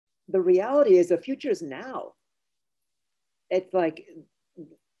the reality is the future is now. It's like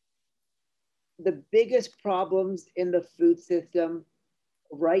the biggest problems in the food system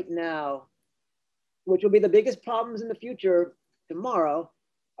right now, which will be the biggest problems in the future tomorrow,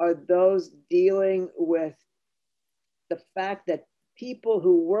 are those dealing with the fact that people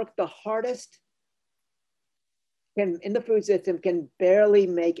who work the hardest in the food system can barely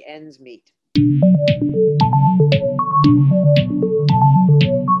make ends meet.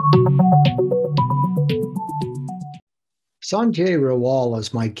 Sanjay Rawal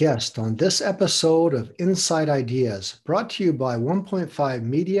is my guest on this episode of Inside Ideas, brought to you by 1.5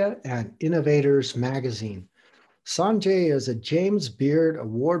 Media and Innovators Magazine. Sanjay is a James Beard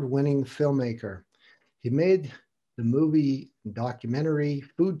award-winning filmmaker. He made the movie documentary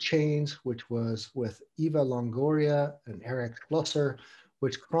Food Chains, which was with Eva Longoria and Eric Schlosser,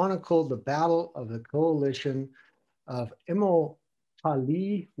 which chronicled the battle of the Coalition of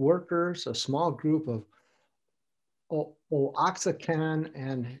Immokalee Workers, a small group of Oaxacan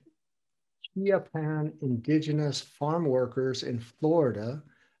and Chiapan indigenous farm workers in Florida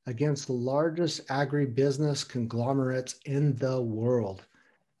against the largest agribusiness conglomerates in the world.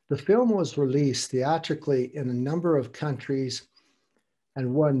 The film was released theatrically in a number of countries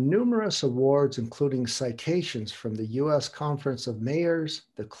and won numerous awards, including citations from the U.S. Conference of Mayors,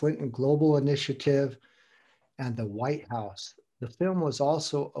 the Clinton Global Initiative, and the White House. The film was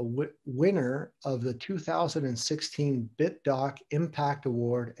also a winner of the 2016 BitDoc Impact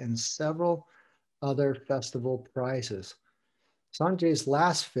Award and several other festival prizes. Sanjay's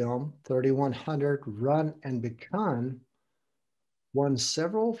last film, 3100 Run and Become, won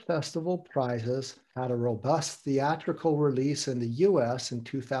several festival prizes, had a robust theatrical release in the US in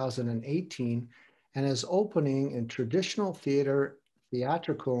 2018, and is opening in traditional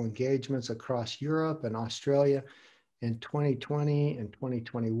theatrical engagements across Europe and Australia in 2020 and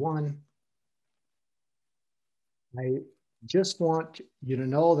 2021. I just want you to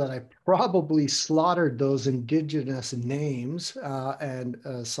know that I probably slaughtered those indigenous names.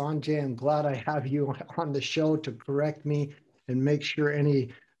 Sanjay, I'm glad I have you on the show to correct me and make sure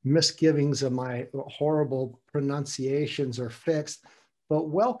any misgivings of my horrible pronunciations are fixed. But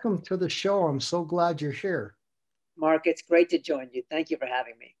welcome to the show. I'm so glad you're here. Mark, it's great to join you. Thank you for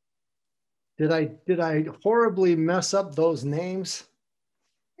having me. Did I horribly mess up those names?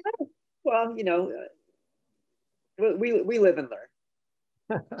 Well, you know, we live and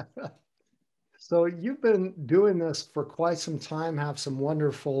learn. So you've been doing this for quite some time, have some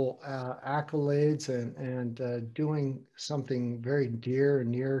wonderful accolades, and doing something very dear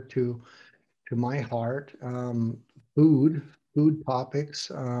and near to my heart. Food topics,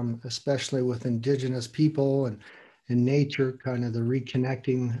 especially with indigenous people and nature, kind of the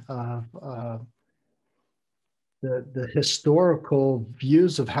reconnecting of the historical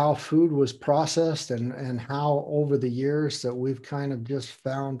views of how food was processed and how over the years that we've kind of just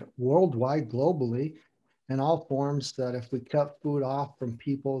found worldwide, globally, in all forms, that if we cut food off from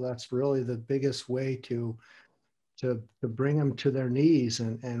people, that's really the biggest way to bring them to their knees.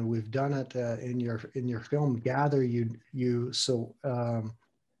 And we've done it in your film Gather. You so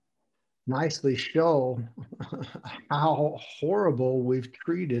nicely show how horrible we've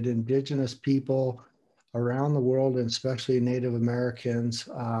treated indigenous people around the world, and especially Native Americans.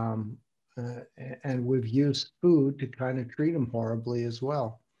 And we've used food to kind of treat them horribly as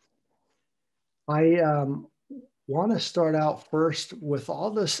well. I want to start out first with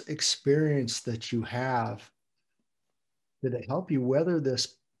all this experience that you have. Did it help you weather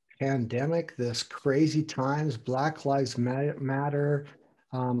this pandemic, this crazy times, Black Lives Matter,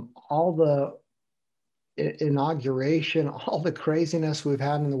 all the inauguration, all the craziness we've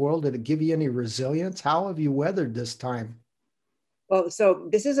had in the world? Did it give you any resilience? How have you weathered this time? Well, so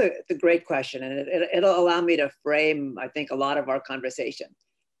this is a great question, and it'll allow me to frame, I think, a lot of our conversation.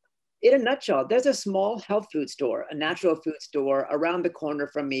 In a nutshell, there's a small health food store, a natural food store around the corner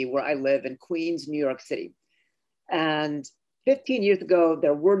from me where I live in Queens, New York City. And 15 years ago,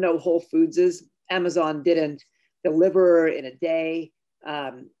 there were no Whole Foodses. Amazon didn't deliver in a day.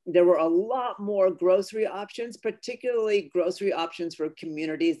 There were a lot more grocery options, particularly grocery options for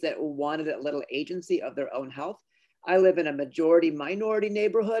communities that wanted a little agency of their own health. I live in a majority minority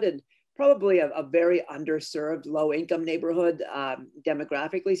neighborhood, and probably a very underserved, low income neighborhood,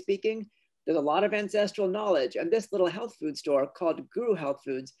 demographically speaking. There's a lot of ancestral knowledge. And this little health food store called Guru Health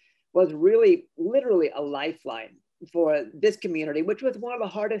Foods was really literally a lifeline for this community, which was one of the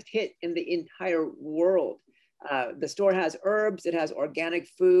hardest hit in the entire world. The store has herbs, it has organic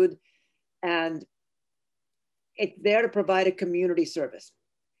food, and it's there to provide a community service.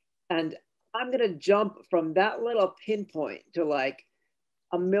 And I'm going to jump from that little pinpoint to like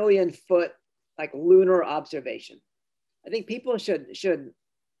a 1,000,000-foot like lunar observation. I think people should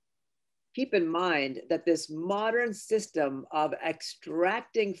keep in mind that this modern system of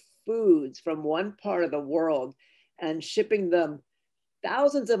extracting foods from one part of the world and shipping them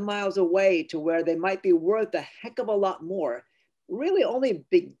thousands of miles away to where they might be worth a heck of a lot more really only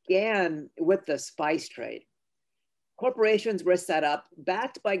began with the spice trade. Corporations were set up,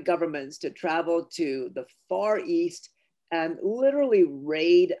 backed by governments, to travel to the Far East and literally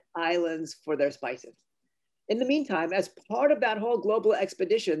raid islands for their spices. In the meantime, as part of that whole global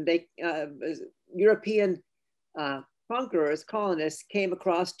expedition, European conquerors, colonists came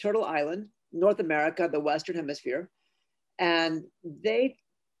across Turtle Island, North America, the Western Hemisphere, and they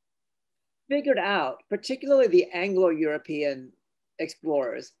figured out, particularly the Anglo-European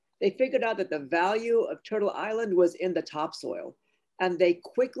explorers, they figured out that the value of Turtle Island was in the topsoil. And they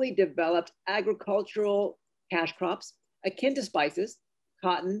quickly developed agricultural cash crops akin to spices,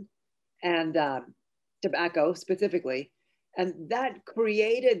 cotton, and tobacco specifically. And that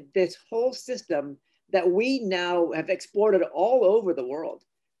created this whole system that we now have exported all over the world,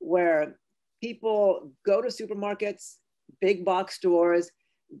 where people go to supermarkets, big box stores,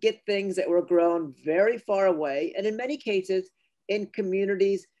 get things that were grown very far away, and in many cases, in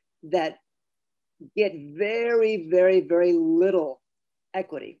communities that get very, very, very little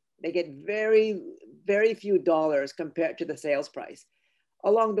equity. They get very, very few dollars compared to the sales price.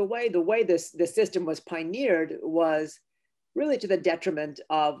 Along the way this system was pioneered was really to the detriment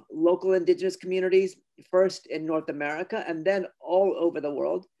of local indigenous communities, first in North America and then all over the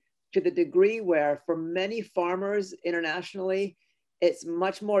world, to the degree where for many farmers internationally, it's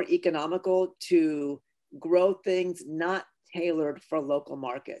much more economical to grow things not tailored for local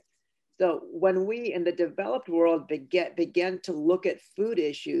markets. So when we in the developed world began to look at food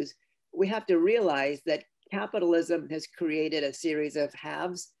issues, we have to realize that capitalism has created a series of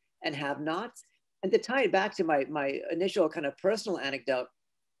haves and have-nots. And to tie it back to my initial kind of personal anecdote,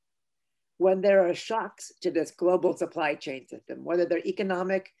 when there are shocks to this global supply chain system, whether they're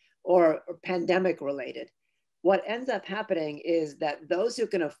economic or pandemic related, what ends up happening is that those who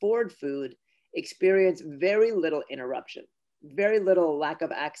can afford food experience very little interruption, very little lack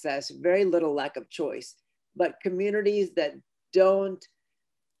of access, very little lack of choice. But communities that don't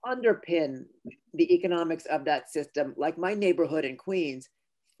underpin the economics of that system, like my neighborhood in Queens,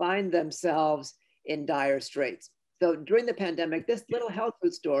 find themselves in dire straits. So during the pandemic, this little health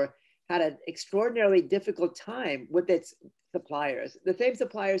food store had an extraordinarily difficult time with its suppliers, the same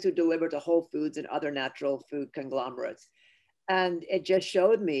suppliers who deliver to Whole Foods and other natural food conglomerates. And it just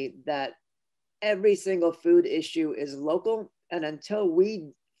showed me that every single food issue is local. And until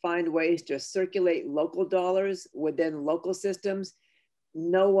we find ways to circulate local dollars within local systems,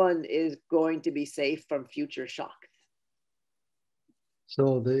 no one is going to be safe from future shocks.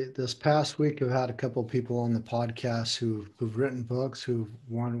 So this past week, I've had a couple of people on the podcast who've written books.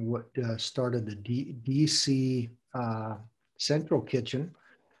 One started the DC Central Kitchen,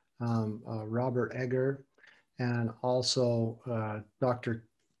 Robert Egger, and also Dr.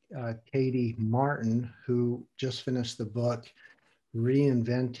 Katie Martin, who just finished the book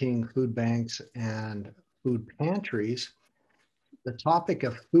Reinventing Food Banks and Food Pantries. The topic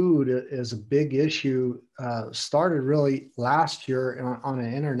of food is a big issue, started really last year on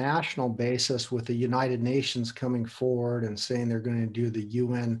an international basis with the United Nations coming forward and saying they're going to do the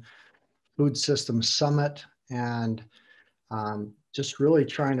UN Food System Summit, and just really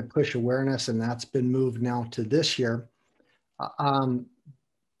trying to push awareness, and that's been moved now to this year.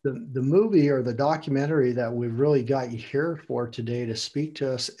 The movie or the documentary that we've really got you here for today to speak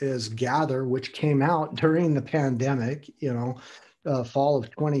to us is Gather, which came out during the pandemic, fall of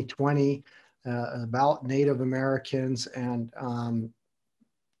 2020, about Native Americans. And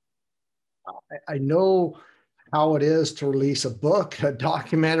I know how it is to release a book, a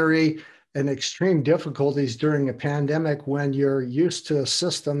documentary, and extreme difficulties during a pandemic when you're used to a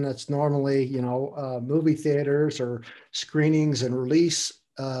system that's normally, movie theaters or screenings and release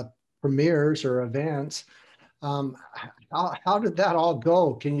premieres or events. How did that all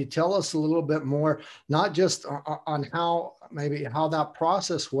go? Can you tell us a little bit more, not just on how that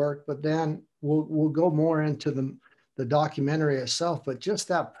process worked, but then we'll go more into the documentary itself, but just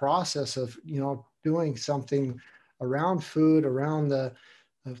that process of, doing something around food, around the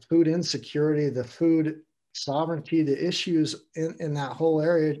food insecurity, the food sovereignty, the issues in that whole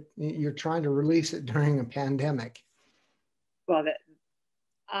area. You're trying to release it during a pandemic. Well,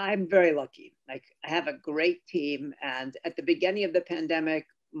 I'm very lucky. Like, I have a great team. And at the beginning of the pandemic,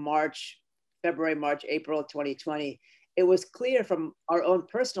 February, March, April 2020, it was clear from our own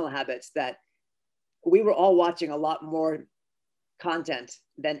personal habits that we were all watching a lot more content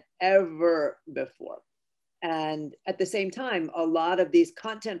than ever before. And at the same time, a lot of these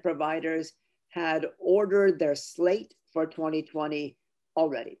content providers had ordered their slate for 2020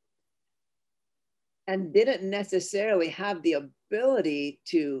 already and didn't necessarily have the ability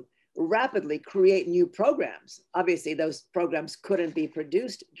to rapidly create new programs. Obviously, those programs couldn't be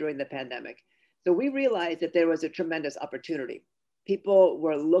produced during the pandemic. So we realized that there was a tremendous opportunity. People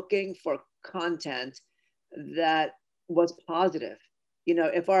were looking for content that was positive. You know,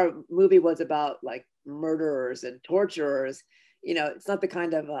 if our movie was about like murderers and torturers, you know, it's not the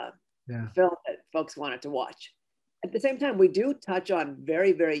kind of film that folks wanted to watch. At the same time, we do touch on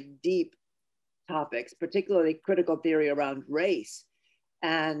very, very deep topics, particularly critical theory around race.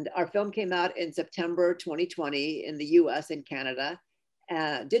 And our film came out in September 2020 in the US and Canada,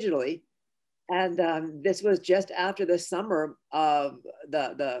 digitally. And this was just after the summer of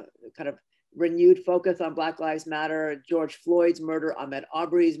the kind of renewed focus on Black Lives Matter, George Floyd's murder, Ahmaud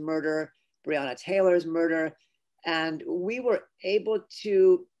Arbery's murder, Breonna Taylor's murder. And we were able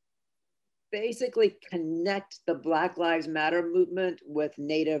to basically connect the Black Lives Matter movement with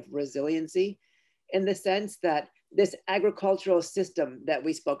Native resiliency, in the sense that this agricultural system that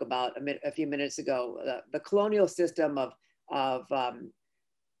we spoke about a few minutes ago, the colonial system of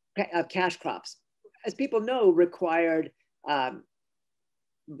cash crops, as people know, required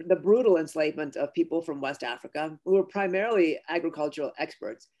the brutal enslavement of people from West Africa, who were primarily agricultural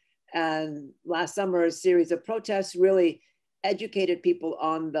experts. And last summer's series of protests really educated people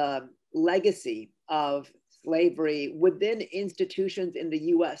on the legacy of slavery within institutions in the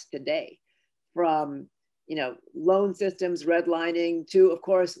US today, from, you know, loan systems, redlining, to, of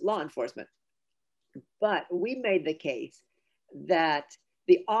course, law enforcement. But we made the case that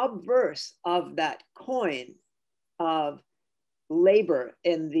the obverse of that coin of labor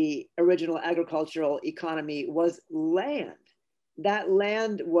in the original agricultural economy was land. That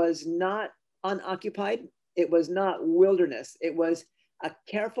land was not unoccupied. It was not wilderness. It was a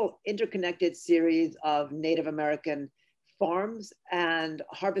careful, interconnected series of Native American farms and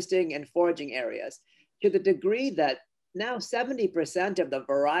harvesting and foraging areas, to the degree that now 70% of the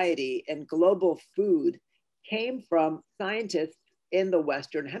variety in global food came from scientists in the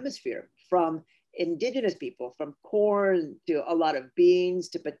Western Hemisphere, from indigenous people, from corn to a lot of beans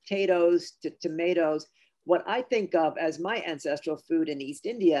to potatoes to tomatoes. What I think of as my ancestral food in East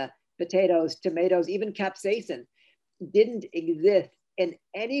India, potatoes, tomatoes, even capsaicin, didn't exist in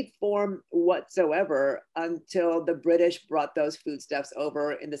any form whatsoever until the British brought those foodstuffs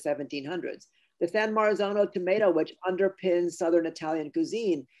over in the 1700s. The San Marzano tomato, which underpins Southern Italian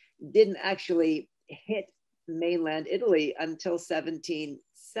cuisine, didn't actually hit mainland Italy until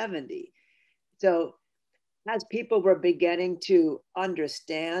 1770. So as people were beginning to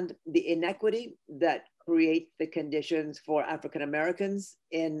understand the inequity that creates the conditions for African Americans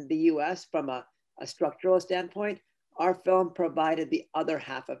in the US from a structural standpoint, our film provided the other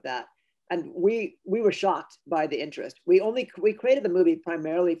half of that. And we were shocked by the interest. We created the movie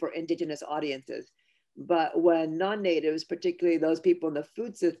primarily for indigenous audiences. But when non-natives, particularly those people in the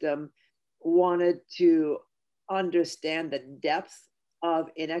food system, wanted to understand the depth of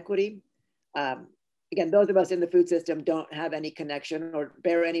inequity, again, those of us in the food system don't have any connection or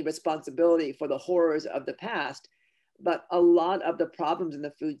bear any responsibility for the horrors of the past, but a lot of the problems in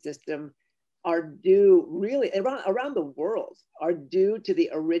the food system are due, really around the world, are due to the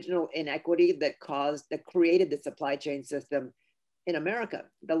original inequity that created the supply chain system in America,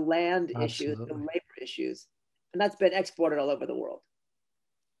 the land issues, the labor issues, and that's been exported all over the world.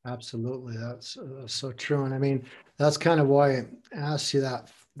 Absolutely, that's so true. And I mean, that's kind of why I asked you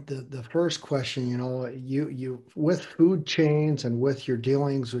that. The first question, you know, you with food chains and with your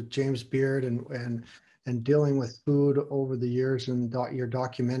dealings with James Beard and dealing with food over the years and your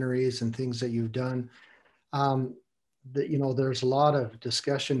documentaries and things that you've done, that, you know, there's a lot of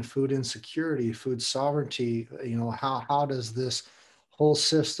discussion, food insecurity, food sovereignty. You know, how does this whole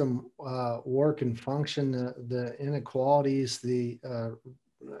system work and function? The inequalities, the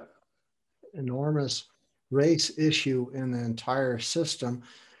enormous race issue in the entire system,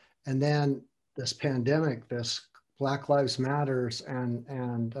 and then this pandemic, this Black Lives Matters and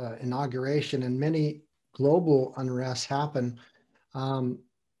inauguration, and many global unrest happen.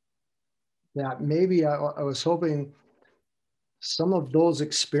 That maybe I was hoping some of those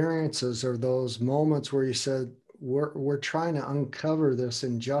experiences or those moments where you said we're trying to uncover this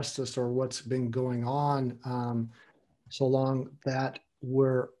injustice or what's been going on so long, that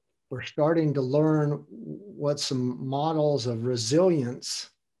we're starting to learn what some models of resilience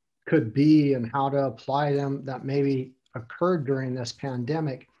could be and how to apply them that maybe occurred during this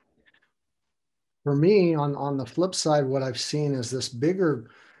pandemic. For me, on the flip side, what I've seen is this bigger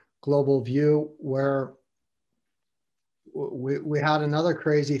global view where we had another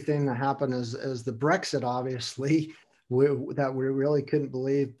crazy thing that happened as the Brexit, obviously, that we really couldn't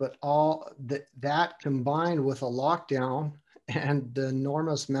believe, but all that combined with a lockdown and the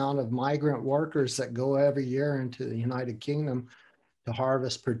enormous amount of migrant workers that go every year into the United Kingdom to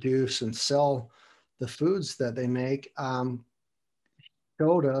harvest, produce, and sell the foods that they make,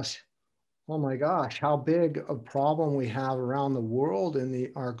 showed us, oh my gosh, how big a problem we have around the world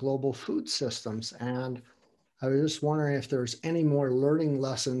in our global food systems. And I was just wondering if there's any more learning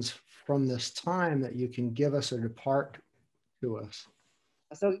lessons from this time that you can give us or depart to us.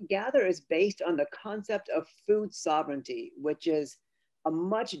 So Gather is based on the concept of food sovereignty, which is a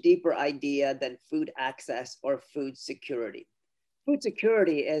much deeper idea than food access or food security. Food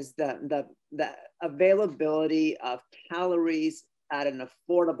security is the availability of calories at an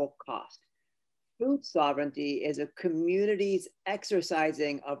affordable cost. Food sovereignty is a community's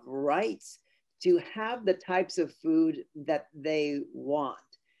exercising of rights to have the types of food that they want.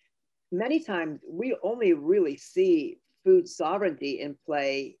 Many times we only really see food sovereignty in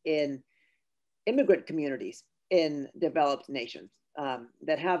play in immigrant communities in developed nations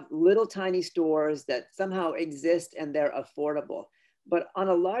that have little tiny stores that somehow exist and they're affordable. But on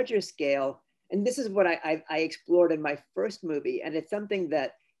a larger scale, and this is what I explored in my first movie, and it's something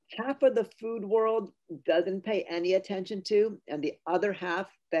that half of the food world doesn't pay any attention to, and the other half,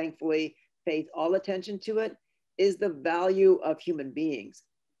 thankfully, pays all attention to it, is the value of human beings.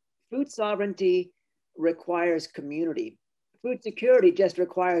 Food sovereignty requires community. Food security just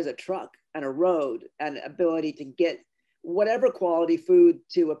requires a truck and a road and ability to get whatever quality food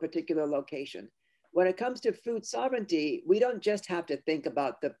to a particular location. When it comes to food sovereignty, we don't just have to think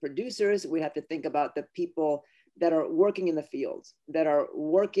about the producers, we have to think about the people that are working in the fields, that are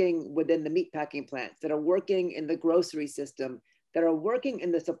working within the meatpacking plants, that are working in the grocery system, that are working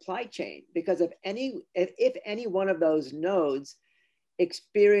in the supply chain. Because if any one of those nodes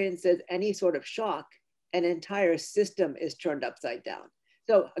experiences any sort of shock, an entire system is turned upside down.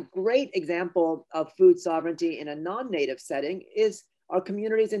 So a great example of food sovereignty in a non-native setting is our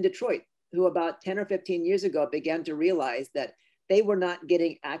communities in Detroit, who about 10 or 15 years ago began to realize that they were not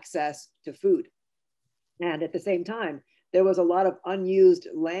getting access to food. And at the same time, there was a lot of unused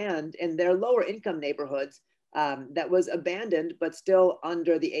land in their lower income neighborhoods that was abandoned, but still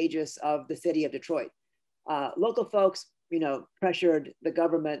under the aegis of the city of Detroit. Local folks, pressured the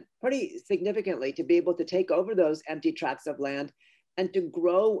government pretty significantly to be able to take over those empty tracts of land and to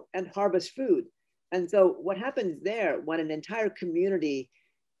grow and harvest food. And so what happens there when an entire community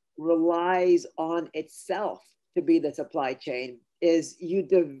relies on itself to be the supply chain is you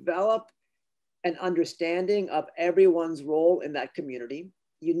develop an understanding of everyone's role in that community.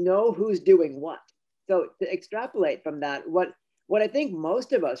 You know who's doing what. So to extrapolate from that, what I think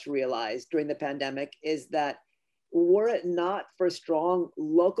most of us realized during the pandemic is that were it not for strong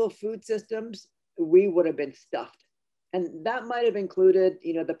local food systems, we would have been stuffed. And that might have included,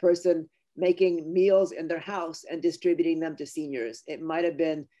 the person making meals in their house and distributing them to seniors. It might have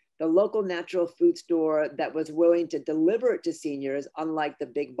been the local natural food store that was willing to deliver it to seniors, unlike the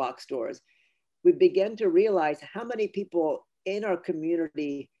big box stores. We began to realize how many people in our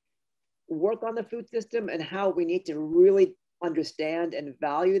community work on the food system and how we need to really understand and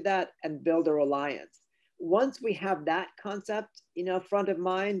value that and build a reliance. Once we have that concept, front of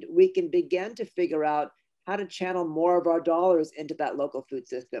mind, we can begin to figure out how to channel more of our dollars into that local food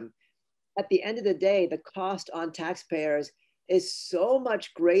system. At the end of the day, the cost on taxpayers is so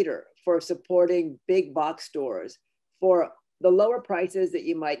much greater for supporting big box stores, for the lower prices that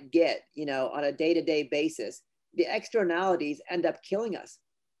you might get, on a day-to-day basis. The externalities end up killing us.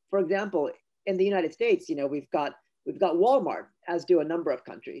 For example, in the United States, we've got Walmart, as do a number of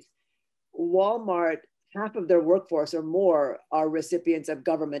countries. Walmart, half of their workforce or more are recipients of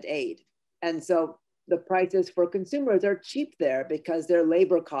government aid. And so the prices for consumers are cheap there because their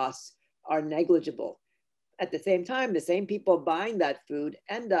labor costs are negligible. At the same time, the same people buying that food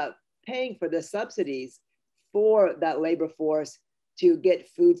end up paying for the subsidies for that labor force to get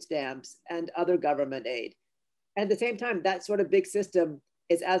food stamps and other government aid. And at the same time, that sort of big system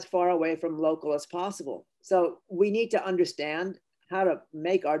is as far away from local as possible. So we need to understand how to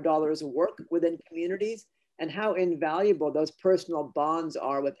make our dollars work within communities and how invaluable those personal bonds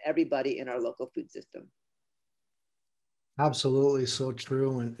are with everybody in our local food system. Absolutely, so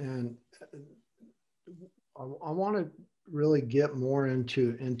true. And I want to really get more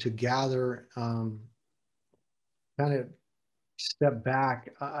into Gather, kind of step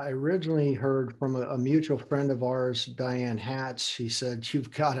back. I originally heard from a mutual friend of ours, Diane Hatch. She said,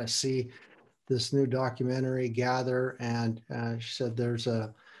 "You've got to see this new documentary, Gather, and she said there's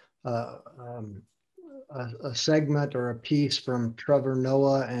a, um, a segment or a piece from Trevor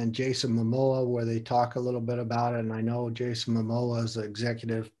Noah and Jason Momoa where they talk a little bit about it. And I know Jason Momoa is the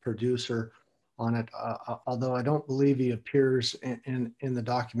executive producer on it, although I don't believe he appears in the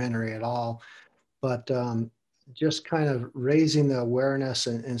documentary at all. But just kind of raising the awareness.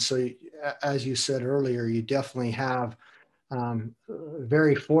 And so, as you said earlier, you definitely have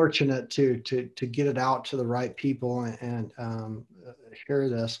very fortunate to get it out to the right people and share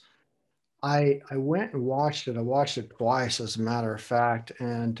this. I went and watched it. I watched it twice, as a matter of fact,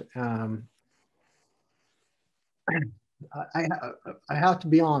 and I, I have to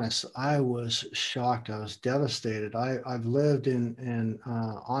be honest. I was shocked. I was devastated. I've lived in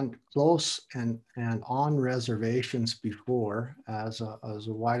on close and on reservations before as a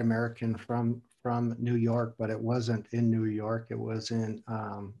white American from New York, but it wasn't in New York. It was in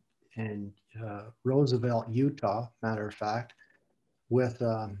Roosevelt, Utah. Matter of fact, with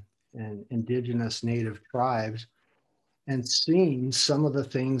and indigenous native tribes, and seeing some of the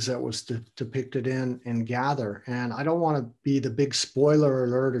things that was depicted in Gather. And I don't want to be the big spoiler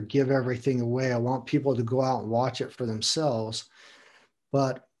alert or give everything away. I want people to go out and watch it for themselves.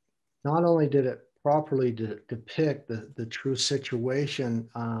 But not only did it properly depict the true situation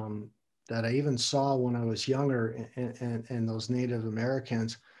that I even saw when I was younger in those Native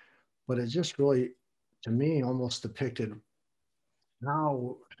Americans, but it just really, to me, almost depicted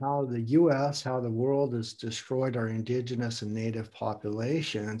how the U.S., how the world has destroyed our indigenous and native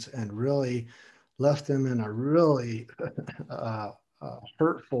populations and really left them in a really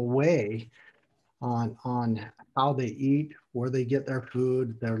hurtful way on how they eat, where they get their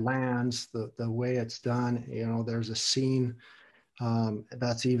food, their lands, the way it's done. You know, there's a scene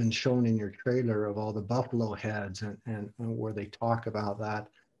that's even shown in your trailer of all the buffalo heads and where they talk about that.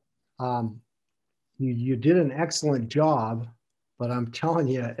 You did an excellent job, but I'm telling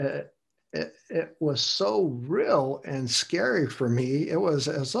you, it was so real and scary for me. It was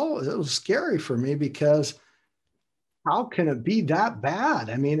scary for me because how can it be that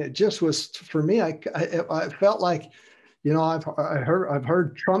bad? I mean, it just was for me. I felt like, you know, I've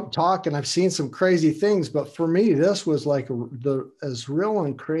heard Trump talk and I've seen some crazy things, but for me, this was like as real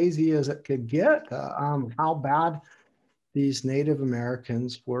and crazy as it could get. How bad these Native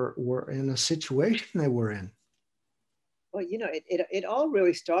Americans were in a situation they were in. Well, you know, it all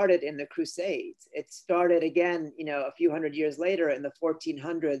really started in the Crusades. It started again, you know, a few hundred years later in the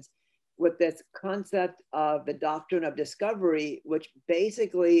 1400s with this concept of the doctrine of discovery, which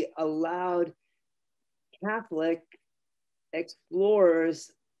basically allowed Catholic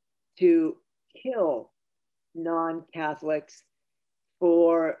explorers to kill non-Catholics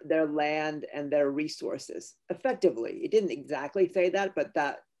for their land and their resources effectively. It didn't exactly say that, but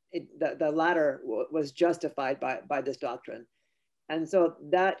the latter was justified by this doctrine. And so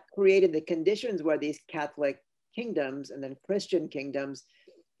that created the conditions where these Catholic kingdoms and then Christian kingdoms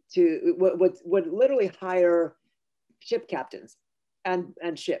would literally hire ship captains and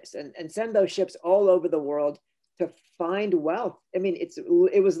ships and send those ships all over the world to find wealth. I mean,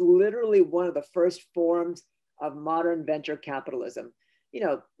 it was literally one of the first forms of modern venture capitalism. You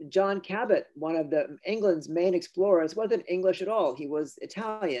know, John Cabot, one of England's main explorers, wasn't English at all. He was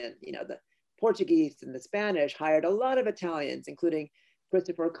Italian. You know, the Portuguese and the Spanish hired a lot of Italians, including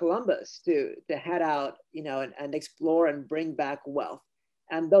Christopher Columbus, to head out, you know, and explore and bring back wealth.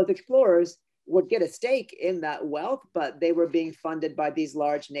 And those explorers would get a stake in that wealth, but they were being funded by these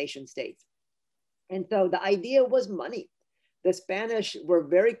large nation states. And so the idea was money. The Spanish were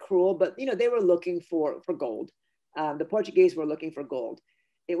very cruel, but, you know, they were looking for gold. The Portuguese were looking for gold.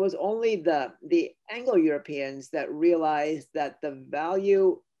 It was only the Anglo-Europeans that realized that the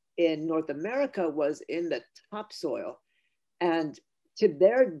value in North America was in the topsoil. And to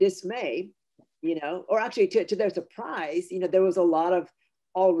their dismay, you know, or actually to their surprise, you know, there was a lot of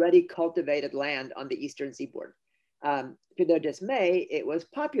already cultivated land on the eastern seaboard. To their dismay, it was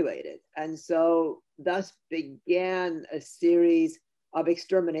populated. And so thus began a series of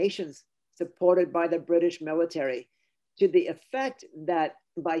exterminations supported by the British military, to the effect that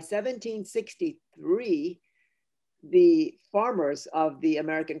by 1763, the farmers of the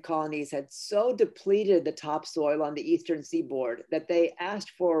American colonies had so depleted the topsoil on the eastern seaboard that they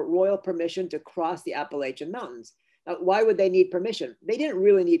asked for royal permission to cross the Appalachian Mountains. Now, why would they need permission? They didn't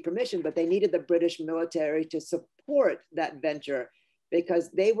really need permission, but they needed the British military to support that venture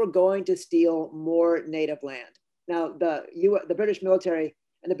because they were going to steal more native land. Now, the British military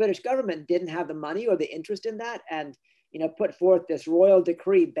and the British government didn't have the money or the interest in that, and, you know, put forth this royal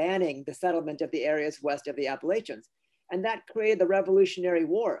decree banning the settlement of the areas west of the Appalachians. And that created the Revolutionary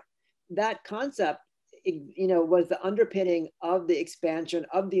War. that concept, was the underpinning of the expansion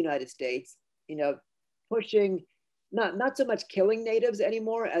of the United States, pushing, not so much killing natives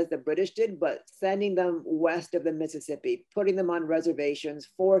anymore as the British did, but sending them west of the Mississippi, putting them on reservations,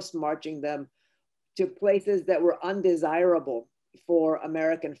 forced marching them to places that were undesirable for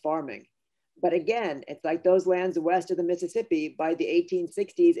American farming. But again, it's like those lands west of the Mississippi by the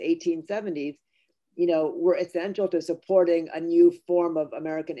 1860s, 1870s, were essential to supporting a new form of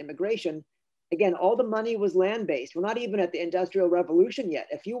American immigration. Again, all the money was land-based. We're not even at the Industrial Revolution yet.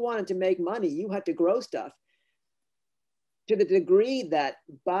 If you wanted to make money, you had to grow stuff, to the degree that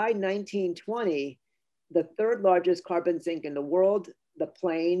by 1920, the third largest carbon sink in the world, the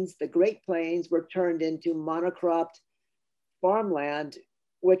plains, the Great Plains, were turned into monocropped farmland,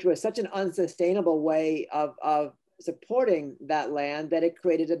 which was such an unsustainable way of supporting that land that it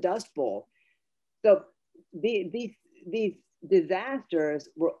created a dust bowl. So these disasters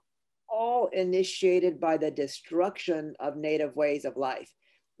were all initiated by the destruction of native ways of life.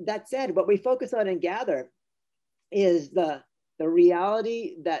 That said, what we focus on in Gather is the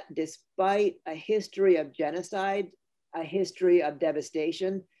reality that despite a history of genocide, a history of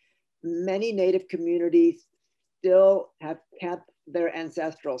devastation, many native communities still have kept their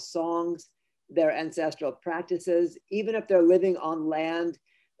ancestral songs, their ancestral practices, even if they're living on land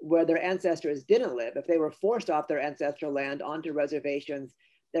where their ancestors didn't live. If they were forced off their ancestral land onto reservations,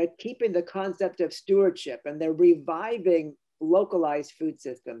 they're keeping the concept of stewardship, and they're reviving localized food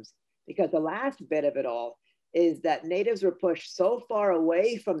systems. Because the last bit of it all is that natives were pushed so far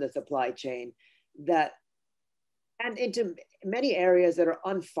away from the supply chain and into many areas that are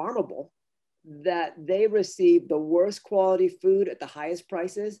unfarmable, that they receive the worst quality food at the highest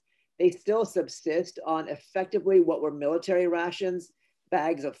prices. They still subsist on effectively what were military rations,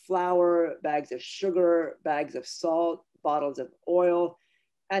 bags of flour, bags of sugar, bags of salt, bottles of oil,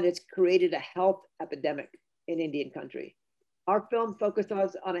 and it's created a health epidemic in Indian country. Our film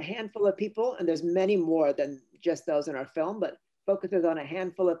focuses on a handful of people, and there's many more than just those in our film, but focuses on a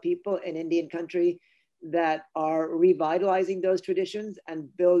handful of people in Indian country that are revitalizing those traditions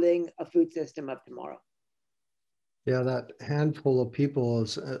and building a food system of tomorrow. Yeah, that handful of people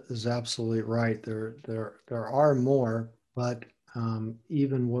is absolutely right. There are more, but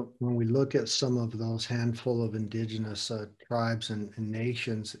even when we look at some of those handful of indigenous tribes and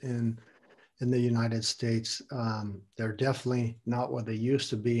nations in the United States, they're definitely not what they used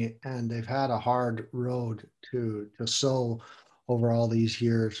to be, and they've had a hard road to sow over all these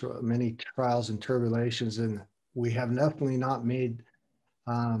years, many trials and tribulations, and we have definitely not made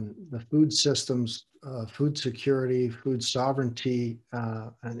the food systems, food security, food sovereignty,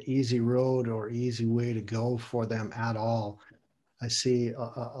 an easy road or easy way to go for them at all. I see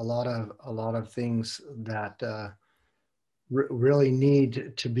a lot of things that really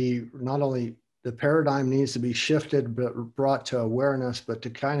need to be, not only the paradigm needs to be shifted, but brought to awareness, but to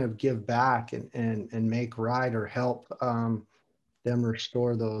kind of give back and make right or help them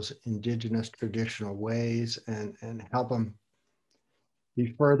restore those indigenous traditional ways and help them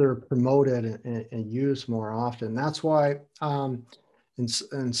be further promoted and used more often. That's why in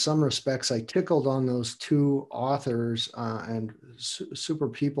some respects, I tickled on those two authors and super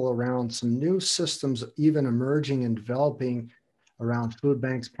people around some new systems, even emerging and developing around food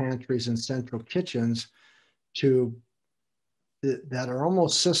banks, pantries, and central kitchens, that are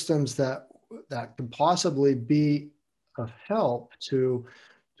almost systems that could possibly be of help to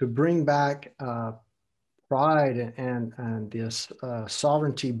bring back pride and this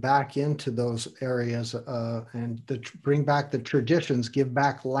sovereignty back into those areas and bring back the traditions, give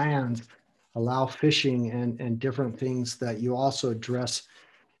back lands, allow fishing and different things that you also address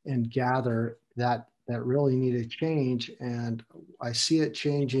and Gather that really need to change. And I see it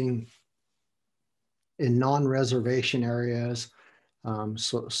changing in non-reservation areas,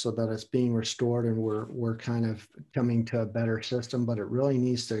 so that it's being restored and we're kind of coming to a better system, but it really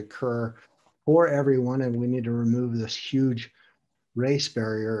needs to occur for everyone, and we need to remove this huge race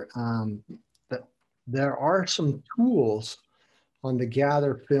barrier. That there are some tools on the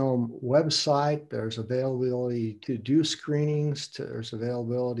Gather.film website. There's availability to do screenings, there's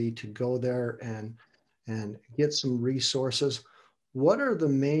availability to go there and get some resources. What are the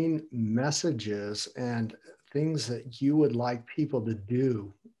main messages and things that you would like people to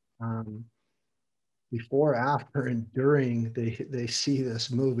do before, after, and during they see this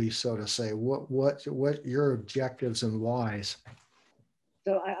movie, so to say? What your objectives and whys?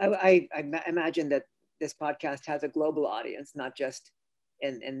 So I imagine that this podcast has a global audience, not just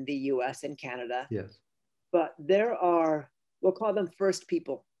in the US and Canada. Yes. But there are, we'll call them first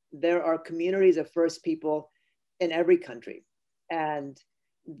people. There are communities of first people in every country. And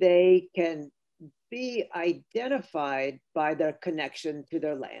they can be identified by their connection to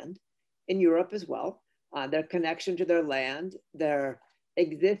their land, in Europe as well, their connection to their land, their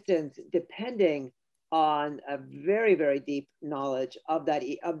existence depending on a very, very deep knowledge of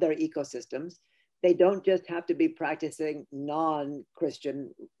of their ecosystems. They don't just have to be practicing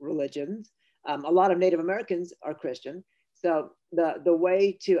non-Christian religions. A lot of Native Americans are Christian. So the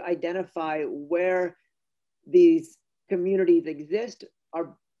way to identify where these communities exist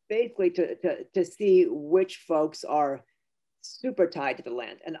are basically to see which folks are super tied to the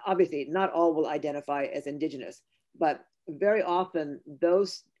land. And obviously, not all will identify as indigenous, but very often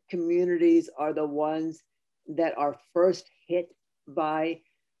those communities are the ones that are first hit by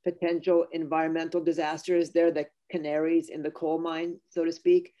potential environmental disasters. They're the canaries in the coal mine, so to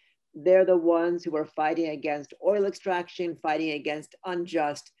speak. They're the ones who are fighting against oil extraction, fighting against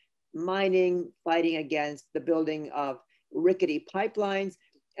unjust mining, fighting against the building of rickety pipelines.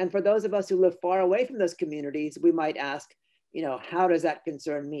 And for those of us who live far away from those communities, we might ask, how does that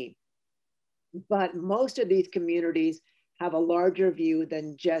concern me? But most of these communities have a larger view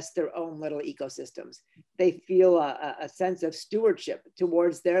than just their own little ecosystems. They feel a sense of stewardship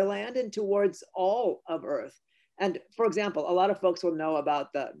towards their land and towards all of Earth. And for example, a lot of folks will know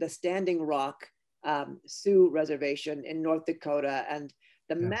about the Standing Rock Sioux Reservation in North Dakota and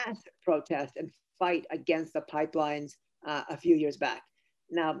the mass protest and fight against the pipelines a few years back.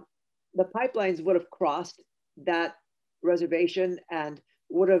 Now, the pipelines would have crossed that reservation and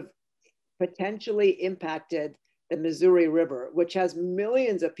would have potentially impacted the Missouri River, which has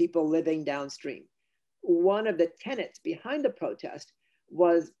millions of people living downstream. One of the tenets behind the protest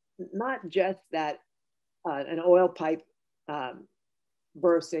was not just that an oil pipe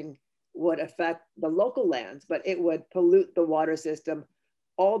bursting would affect the local lands, but it would pollute the water system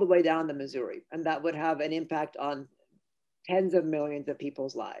all the way down the Missouri. And that would have an impact on tens of millions of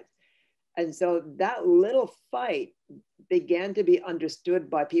people's lives. And so that little fight began to be understood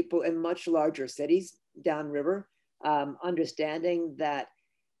by people in much larger cities downriver, understanding that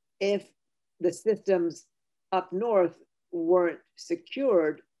if the systems up north weren't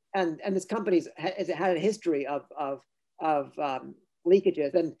secured, and this company had a history of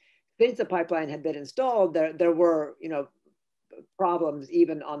leakages, and since the pipeline had been installed, there were problems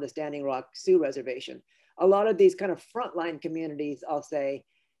even on the Standing Rock Sioux Reservation. A lot of these kind of frontline communities, I'll say,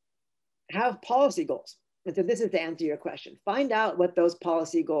 have policy goals. And so this is to answer your question. Find out what those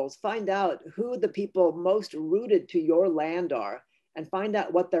policy goals, find out who the people most rooted to your land are, and find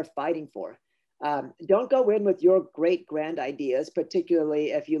out what they're fighting for. Don't go in with your great grand ideas,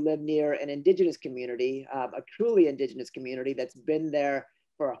 particularly if you live near an indigenous community, a truly indigenous community that's been there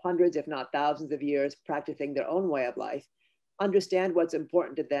for hundreds, if not thousands of years, practicing their own way of life. Understand what's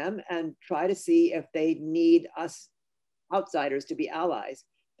important to them and try to see if they need us outsiders to be allies,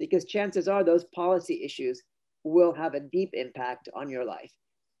 because chances are those policy issues will have a deep impact on your life.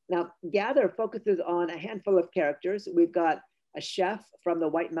 Now, Gather focuses on a handful of characters. We've got a chef from the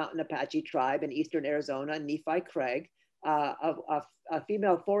White Mountain Apache tribe in eastern Arizona, Nephi Craig, a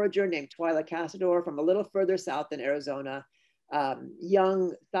female forager named Twyla Cassador from a little further south in Arizona,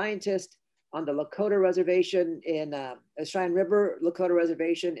 young scientist on the Lakota Reservation in Cheyenne River Lakota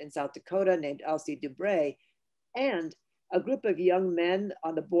Reservation in South Dakota named Elsie Dubray, and a group of young men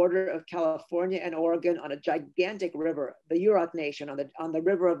on the border of California and Oregon on a gigantic river, the Yurok Nation, on the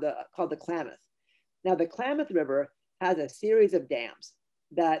river called the Klamath. Now, the Klamath River has a series of dams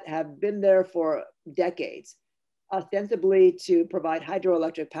that have been there for decades, ostensibly to provide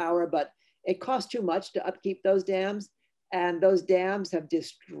hydroelectric power, but it costs too much to upkeep those dams. And those dams have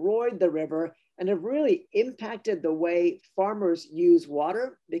destroyed the river and have really impacted the way farmers use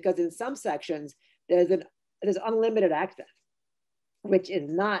water, because in some sections, there's unlimited access, which is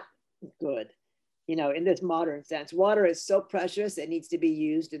not good, in this modern sense. Water is so precious, it needs to be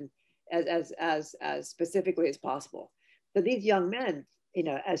used as specifically as possible. So these young men,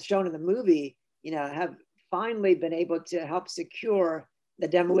 as shown in the movie, have finally been able to help secure the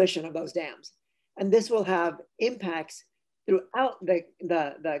demolition of those dams. And this will have impacts throughout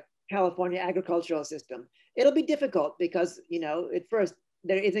the California agricultural system. It'll be difficult because, at first,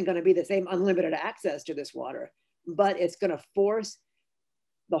 there isn't going to be the same unlimited access to this water, but it's going to force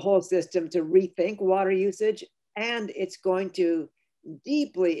the whole system to rethink water usage, and it's going to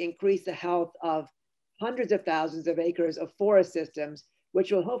deeply increase the health of hundreds of thousands of acres of forest systems,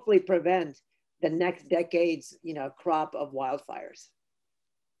 which will hopefully prevent the next decade's crop of wildfires.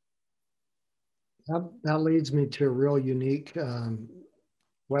 That leads me to a real unique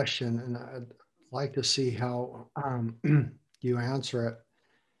question, and I'd like to see how you answer it.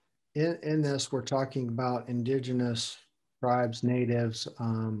 In this, we're talking about indigenous tribes, natives.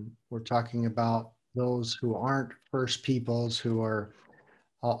 We're talking about those who aren't First Peoples, who are,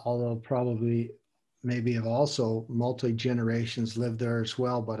 although probably maybe have also multi-generations lived there as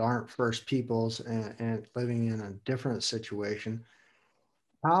well, but aren't First Peoples and living in a different situation.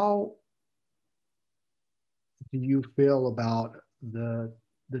 How do you feel about the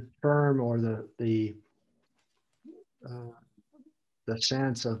term or uh, the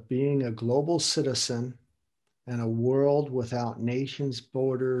sense of being a global citizen and a world without nations,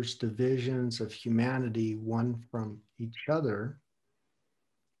 borders, divisions of humanity, one from each other,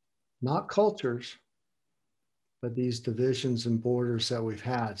 not cultures, but these divisions and borders that we've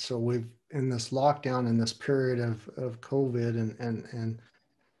had. So we've, in this lockdown, in this period of COVID and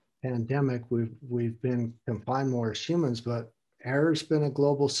pandemic, we've been confined more as humans, but air's been a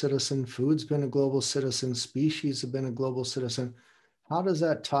global citizen, food's been a global citizen, species have been a global citizen. How does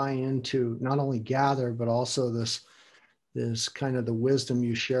that tie into not only Gather, but also this kind of the wisdom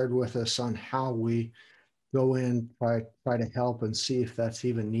you shared with us on how we go in, try to help and see if that's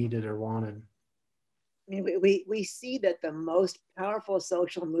even needed or wanted? I mean, we see that the most powerful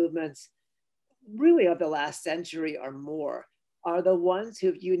social movements, really of the last century or more, are the ones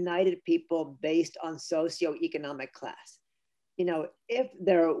who've united people based on socioeconomic class. You know, if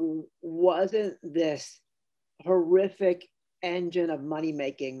there wasn't this horrific engine of money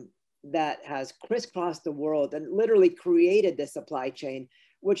making that has crisscrossed the world and literally created the supply chain,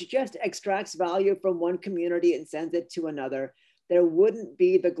 which just extracts value from one community and sends it to another, there wouldn't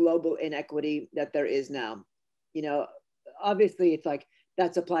be the global inequity that there is now. You know, obviously, it's like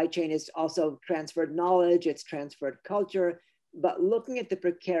that supply chain is also transferred knowledge, it's transferred culture. But looking at the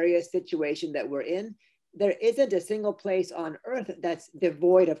precarious situation that we're in, there isn't a single place on earth that's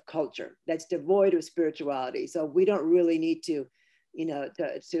devoid of culture, that's devoid of spirituality. So we don't really need to, you know,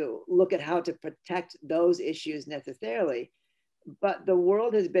 to look at how to protect those issues necessarily. But the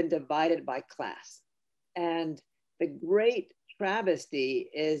world has been divided by class. And the great travesty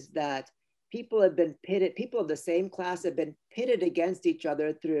is that people have been pitted, people of the same class have been pitted against each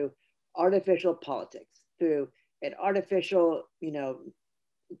other through artificial politics, through an artificial, you know,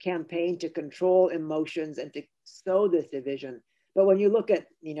 campaign to control emotions and to sow this division. But when you look at,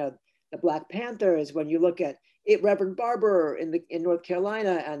 you know, the Black Panthers, when you look at it, Reverend Barber in North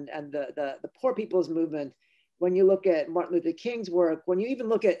Carolina and the poor people's movement, when you look at Martin Luther King's work, when you even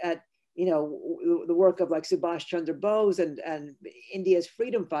look at you know, the work of like Subhash Chandra Bose and India's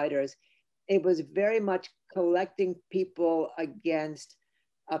freedom fighters, it was very much collecting people against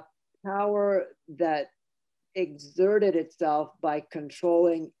a power that exerted itself by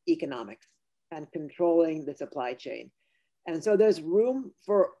controlling economics and controlling the supply chain. And so there's room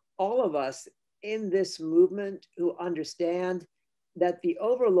for all of us in this movement who understand that the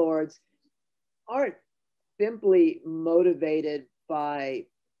overlords aren't simply motivated by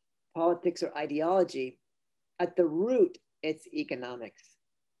politics or ideology. At the root, it's economics.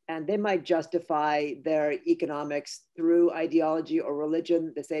 And they might justify their economics through ideology or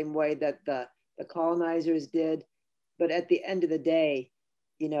religion the same way that the colonizers did. But at the end of the day,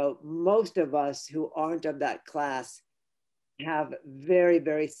 you know, most of us who aren't of that class have very,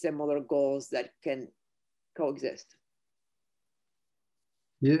 very similar goals that can coexist.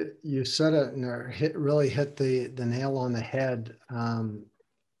 You said it and really hit the nail on the head.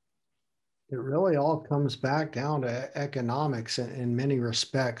 It really all comes back down to economics in many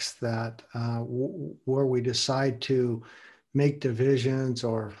respects, that where we decide to make divisions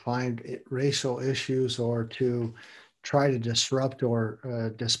or find racial issues or to try to disrupt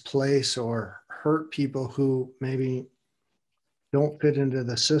or displace or hurt people who maybe don't fit into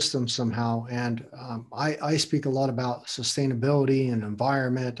the system somehow. And I speak a lot about sustainability and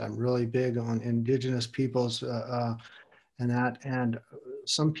environment. I'm really big on indigenous peoples and that. And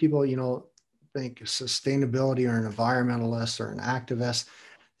some people, you know, think sustainability or an environmentalist or an activist,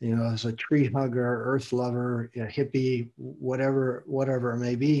 you know, as a tree hugger, earth lover, a hippie, whatever it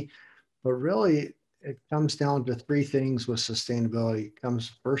may be. But really, it comes down to three things with sustainability. It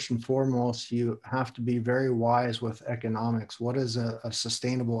comes first and foremost, you have to be very wise with economics. What is a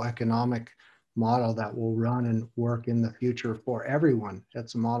sustainable economic model that will run and work in the future for everyone?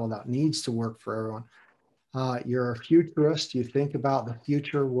 It's a model that needs to work for everyone. You're a futurist. You think about the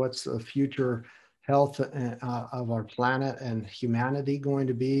future. What's the future health of our planet and humanity going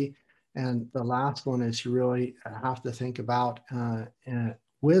to be? And the last one is you really have to think about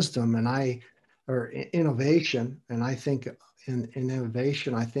wisdom or innovation. And I think in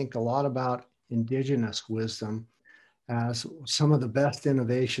innovation, I think a lot about indigenous wisdom as some of the best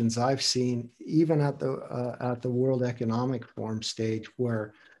innovations I've seen, even at the World Economic Forum stage,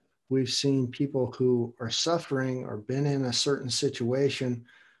 where we've seen people who are suffering or been in a certain situation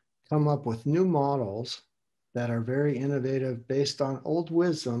come up with new models that are very innovative based on old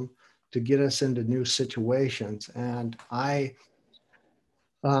wisdom to get us into new situations. And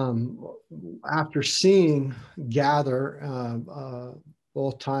um, after seeing Gather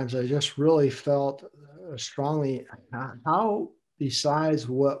both times, I just really felt strongly how, besides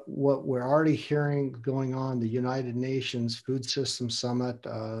what we're already hearing going on, the United Nations Food System Summit,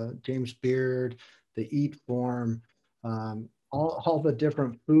 James Beard, the Eat Forum, all the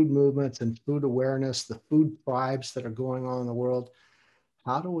different food movements and food awareness, the food tribes that are going on in the world,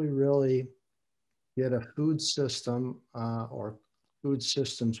 how do we really get a food system or food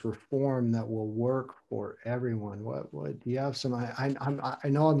systems reform that will work for everyone? What do you have some? I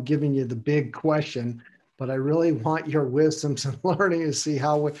know I'm giving you the big question, but I really want your wisdoms and learning to see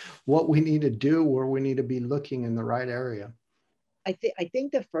what we need to do, where we need to be looking in the right area. I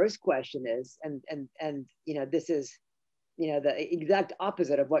think the first question is, and this is the exact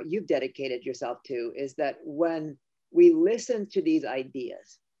opposite of what you've dedicated yourself to, is that when we listen to these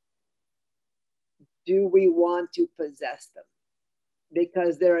ideas, do we want to possess them?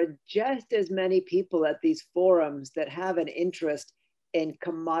 Because there are just as many people at these forums that have an interest in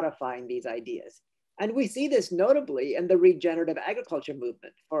commodifying these ideas. And we see this notably in the regenerative agriculture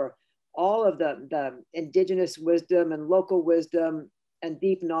movement, for all of the indigenous wisdom and local wisdom and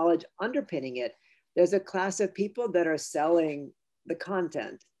deep knowledge underpinning it. There's a class of people that are selling the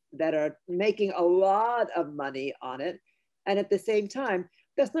content, that are making a lot of money on it. And at the same time,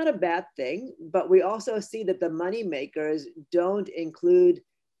 that's not a bad thing, but we also see that the money makers don't include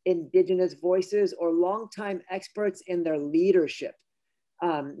indigenous voices or longtime experts in their leadership.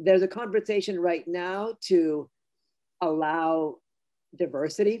 There's a conversation right now to allow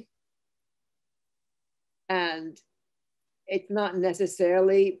diversity, and it's not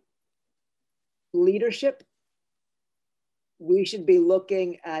necessarily leadership. We should be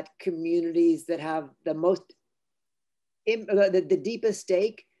looking at communities that have the most the deepest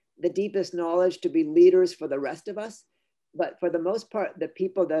stake, the deepest knowledge to be leaders for the rest of us. But for the most part, the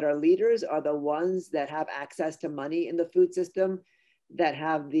people that are leaders are the ones that have access to money in the food system, that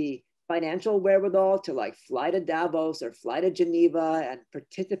have the financial wherewithal to like fly to Davos or fly to Geneva and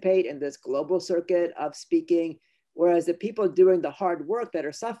participate in this global circuit of speaking. Whereas the people doing the hard work that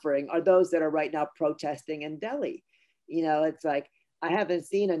are suffering are those that are right now protesting in Delhi. It's like, I haven't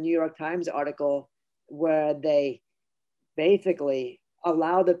seen a New York Times article where they basically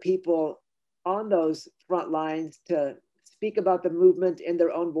allow the people on those front lines to speak about the movement in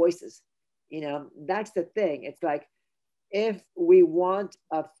their own voices. That's the thing. It's like, if we want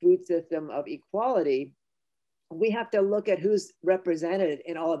a food system of equality, we have to look at who's represented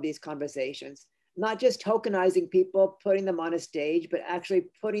in all of these conversations, not just tokenizing people, putting them on a stage, but actually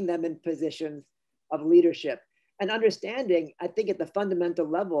putting them in positions of leadership and understanding, I think at the fundamental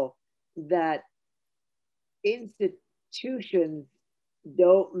level, that institutions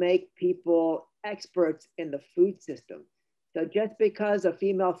don't make people experts in the food system. So just because a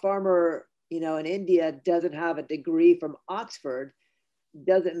female farmer, in India doesn't have a degree from Oxford,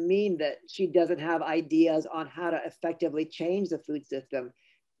 doesn't mean that she doesn't have ideas on how to effectively change the food system.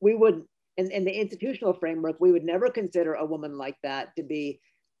 We would, in the institutional framework, we would never consider a woman like that to be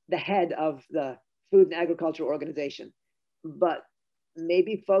the head of the Food and Agriculture Organization. But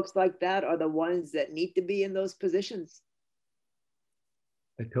maybe folks like that are the ones that need to be in those positions.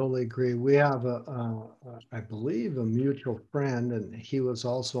 I totally agree. We have I believe, a mutual friend, and he was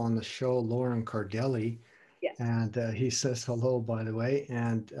also on the show, Lauren Cardelli. Yes. And he says hello, by the way.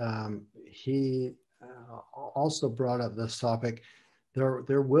 And he also brought up this topic.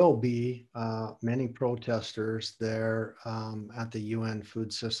 There will be many protesters there at the UN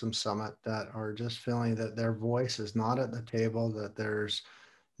Food System Summit that are just feeling that their voice is not at the table, that there's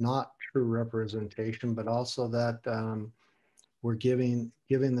not true representation, but also that we're giving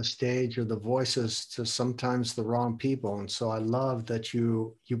the stage or the voices to sometimes the wrong people. And so I love that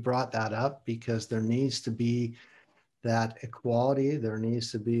you brought that up, because there needs to be that equality. There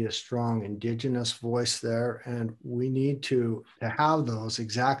needs to be a strong indigenous voice there, and we need to have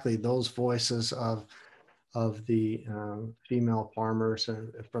exactly those voices of the female farmers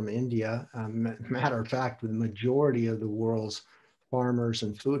from India. Matter of fact, the majority of the world's farmers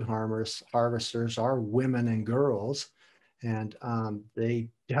and food harvesters are women and girls. And they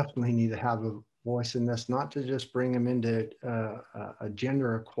definitely need to have a voice in this, not to just bring them into a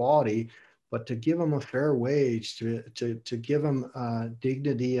gender equality, but to give them a fair wage, to give them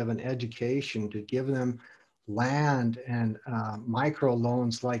dignity of an education, to give them land and micro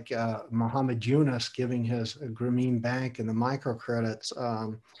loans like Muhammad Yunus giving his Grameen Bank and the microcredits.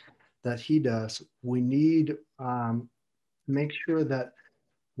 that he does. We need make sure that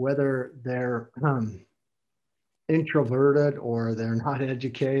whether they're introverted or they're not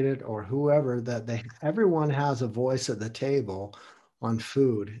educated or whoever, that everyone has a voice at the table on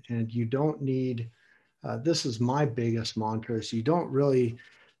food. And you don't need, this is my biggest mantra, is you don't really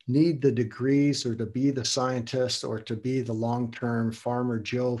need the degrees or to be the scientist or to be the long-term farmer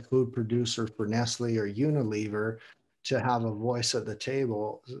Joe food producer for Nestle or Unilever to have a voice at the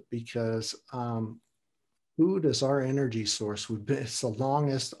table, because food is our energy source. It's the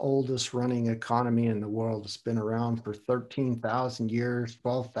longest, oldest running economy in the world. It's been around for 13,000 years,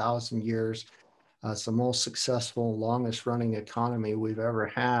 12,000 years. It's the most successful, longest running economy we've ever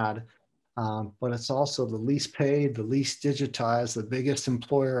had. But it's also the least paid, the least digitized, the biggest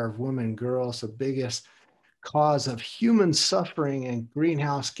employer of women and girls, the biggest cause of human suffering and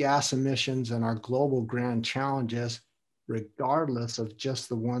greenhouse gas emissions and our global grand challenges, regardless of just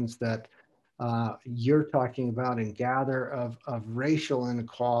the ones that you're talking about in Gather, of racial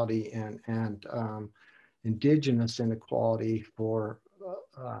inequality and indigenous inequality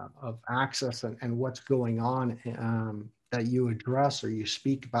of access and what's going on that you address or you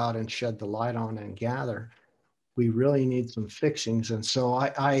speak about and shed the light on and Gather. We really need some fixings. And so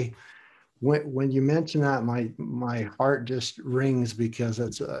when you mention that, my heart just rings, because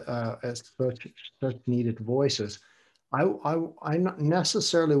it's such needed voices. I not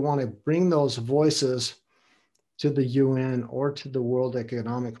necessarily want to bring those voices to the UN or to the World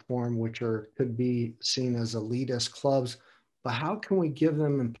Economic Forum, which could be seen as elitist clubs, but how can we give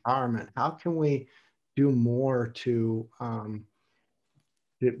them empowerment? How can we do more to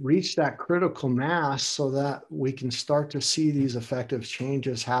reach that critical mass so that we can start to see these effective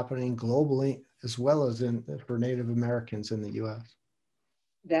changes happening globally as well as for Native Americans in the US?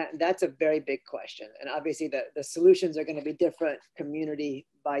 That's a very big question. And obviously the solutions are going to be different community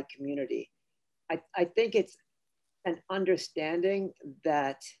by community. I think it's an understanding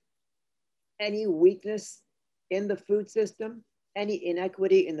that any weakness in the food system, any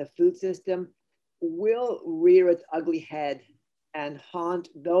inequity in the food system will rear its ugly head and haunt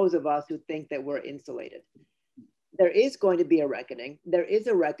those of us who think that we're insulated. There is going to be a reckoning. There is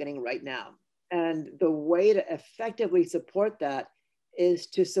a reckoning right now. And the way to effectively support that is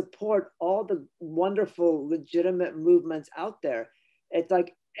to support all the wonderful, legitimate movements out there. It's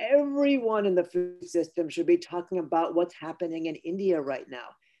like everyone in the food system should be talking about what's happening in India right now.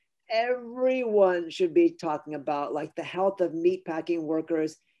 Everyone should be talking about like the health of meatpacking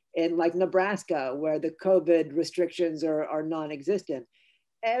workers in like Nebraska, where the COVID restrictions are non-existent.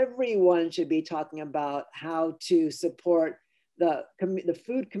 Everyone should be talking about how to support the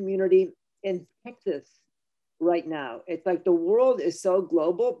food community in Texas right now. It's like the world is so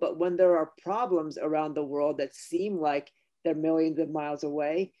global, but when there are problems around the world that seem like they're millions of miles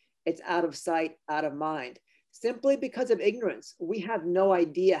away, it's out of sight, out of mind. Simply because of ignorance. We have no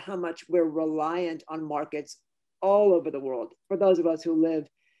idea how much we're reliant on markets all over the world. For those of us who live,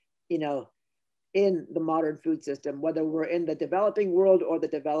 in the modern food system, whether we're in the developing world or the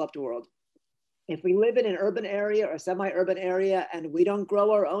developed world. If we live in an urban area or semi-urban area and we don't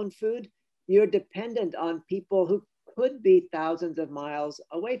grow our own food, you're dependent on people who could be thousands of miles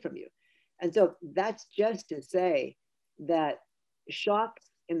away from you. And so that's just to say that shocks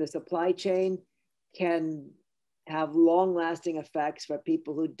in the supply chain can have long-lasting effects for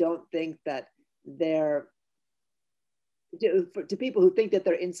people who don't think that to people who think that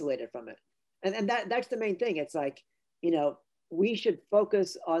they're insulated from it. And that's the main thing. It's like, we should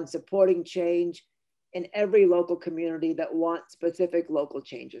focus on supporting change in every local community that wants specific local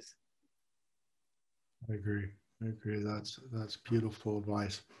changes. I agree. That's beautiful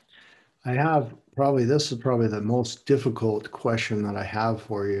advice. This is probably the most difficult question that I have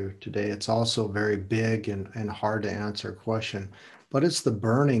for you today. It's also a very big and hard to answer question, but it's the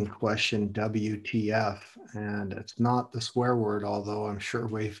burning question, WTF. And it's not the swear word, although I'm sure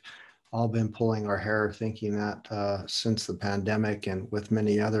we've all been pulling our hair thinking that since the pandemic and with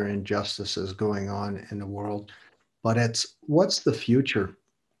many other injustices going on in the world. But it's, what's the future?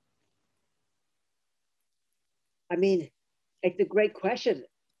 I mean, it's a great question.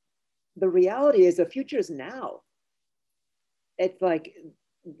 The reality is the future is now. It's like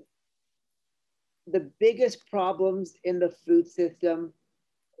the biggest problems in the food system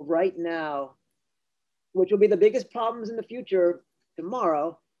right now, which will be the biggest problems in the future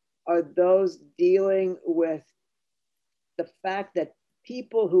tomorrow, are those dealing with the fact that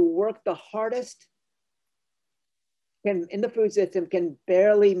people who work the hardest in the food system can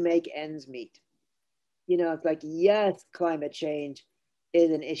barely make ends meet. It's like, yes, climate change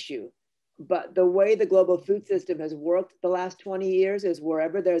is an issue, But the way the global food system has worked the last 20 years is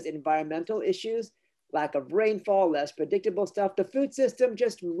wherever there's environmental issues, lack of rainfall, less predictable stuff, the food system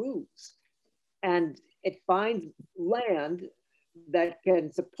just moves and it finds land that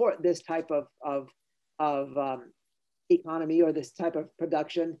can support this type of economy or this type of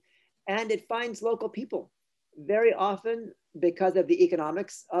production. And it finds local people. Very often, because of the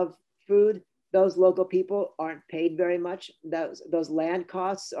economics of food, those local people aren't paid very much. Those land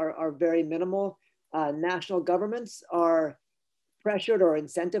costs are very minimal. National governments are pressured or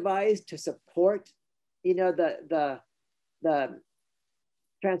incentivized to support, you know, the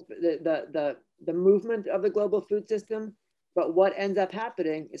the movement of the global food system. But what ends up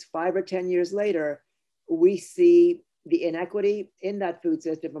happening is 5 or 10 years later, we see the inequity in that food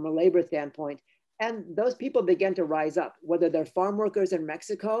system from a labor standpoint. And those people begin to rise up, whether they're farm workers in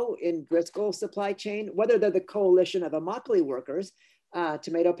Mexico in Driscoll's supply chain, whether they're the Coalition of Immokalee Workers,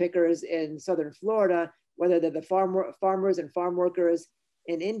 tomato pickers in Southern Florida, whether they're the farmers and farm workers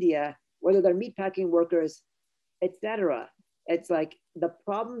in India, whether they're meatpacking workers, etc. It's like the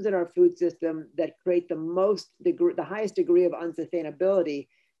problems in our food system that create the highest degree of unsustainability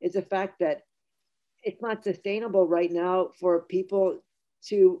is the fact that it's not sustainable right now for people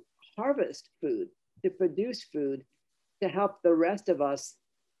to harvest food, to produce food, to help the rest of us,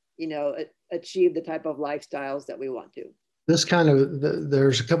 you know, achieve the type of lifestyles that we want to. This kind of,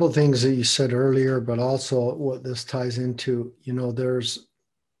 there's a couple of things that you said earlier, but also what this ties into, you know, there's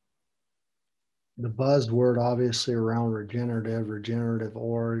the buzzword obviously around regenerative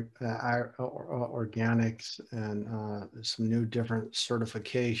or organics, and some new different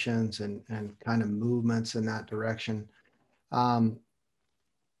certifications and kind of movements in that direction. Are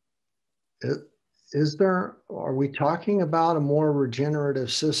we talking about a more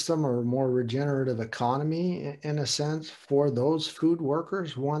regenerative system or a more regenerative economy in a sense for those food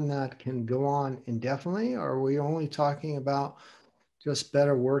workers, one that can go on indefinitely? Or are we only talking about just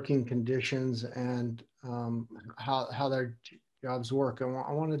better working conditions and how their jobs work? I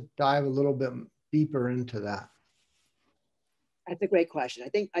want to dive a little bit deeper into that. That's a great question. I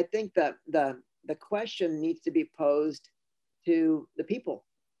think that the question needs to be posed to the people.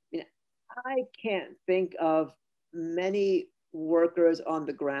 I mean, I can't think of many workers on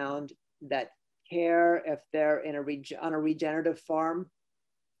the ground that care if they're on a regenerative farm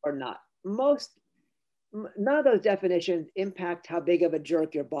or not. None of those definitions impact how big of a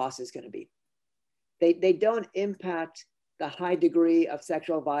jerk your boss is going to be. They don't impact the high degree of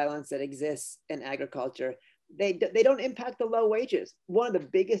sexual violence that exists in agriculture. They don't impact the low wages. One of the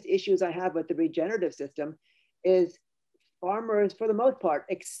biggest issues I have with the regenerative system is farmers, for the most part,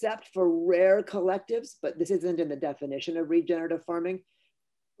 except for rare collectives, but this isn't in the definition of regenerative farming,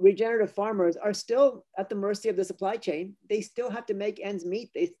 regenerative farmers are still at the mercy of the supply chain. They still have to make ends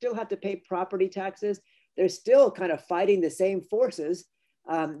meet. They still have to pay property taxes. They're still kind of fighting the same forces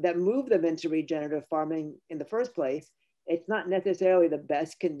that move them into regenerative farming in the first place. It's not necessarily the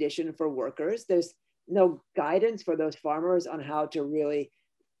best condition for workers. There's no guidance for those farmers on how to really,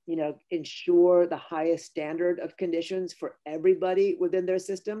 you know, ensure the highest standard of conditions for everybody within their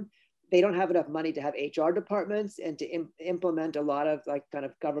system. They don't have enough money to have HR departments and to implement a lot of like kind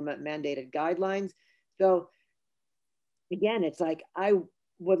of government mandated guidelines. So again, it's like, I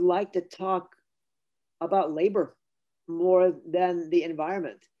would like to talk about labor more than the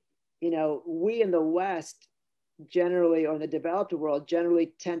environment. You know, we in the West generally, or in the developed world,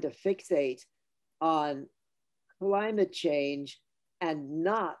 generally tend to fixate on climate change and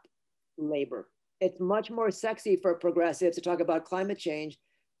not labor. It's much more sexy for progressives to talk about climate change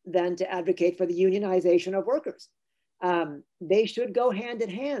than to advocate for the unionization of workers. They should go hand in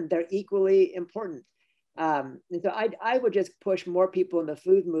hand. They're equally important. And so I would just push more people in the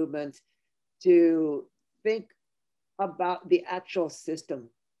food movement to think about the actual system.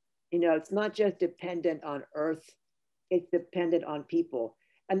 You know, it's not just dependent on Earth, it's dependent on people.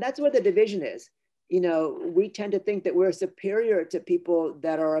 And that's where the division is. You know, we tend to think that we're superior to people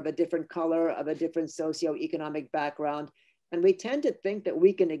that are of a different color, of a different socioeconomic background. And we tend to think that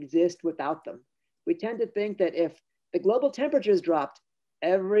we can exist without them. We tend to think that if the global temperatures dropped,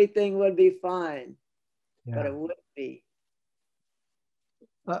 everything would be fine, but it wouldn't be.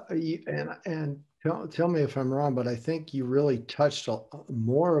 And tell me if I'm wrong, but I think you really touched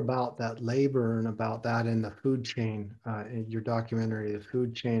more about that labor and about that in the food chain, in your documentary, the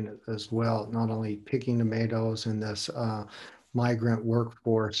food chain as well, not only picking tomatoes in this migrant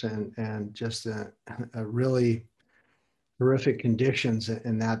workforce and just a really horrific conditions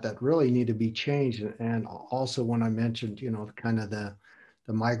in that really need to be changed. And also when I mentioned, you know, kind of the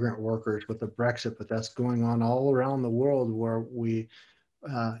migrant workers with the Brexit, but that's going on all around the world where we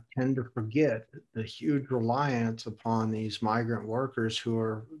tend to forget the huge reliance upon these migrant workers who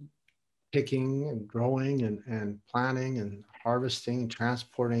are picking and growing and planting and harvesting,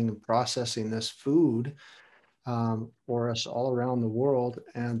 transporting and processing this food for us all around the world,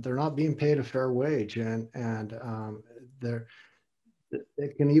 and they're not being paid a fair wage. And they're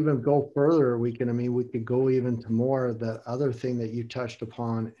it can even go further. We could go even to more. The other thing that you touched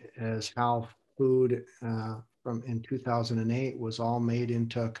upon is how food from in 2008 was all made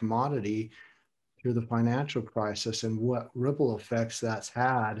into a commodity through the financial crisis, and what ripple effects that's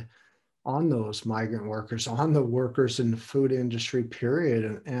had on those migrant workers, on the workers in the food industry,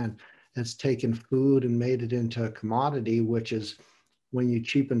 period. And it's taken food and made it into a commodity, which is when you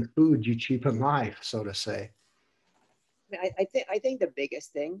cheapen food, you cheapen life, so to say. I think the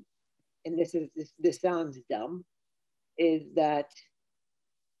biggest thing, and this sounds dumb, is that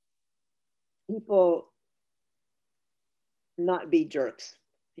people not be jerks,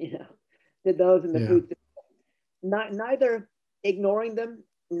 you know, to those in the Yeah. food system. Neither ignoring them,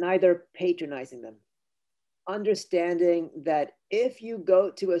 neither patronizing them. Understanding that if you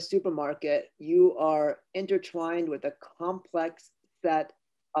go to a supermarket, you are intertwined with a complex set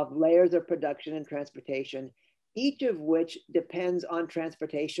of layers of production and transportation, each of which depends on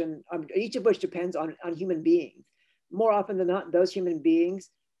transportation, each of which depends on human beings. More often than not, those human beings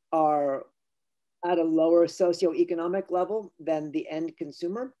are at a lower socioeconomic level than the end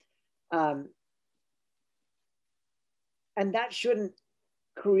consumer. Um, and that shouldn't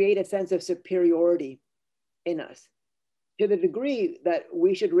create a sense of superiority in us, to the degree that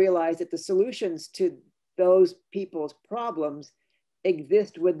we should realize that the solutions to those people's problems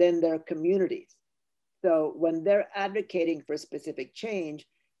exist within their communities. So when they're advocating for specific change,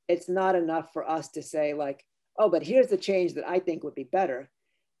 it's not enough for us to say, like, oh, but here's the change that I think would be better.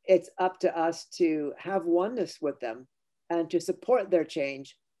 It's up to us to have oneness with them and to support their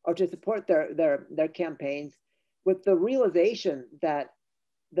change, or to support their campaigns, with the realization that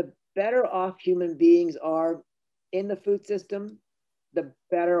the better off human beings are in the food system, the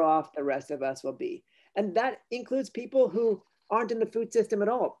better off the rest of us will be. And that includes people who aren't in the food system at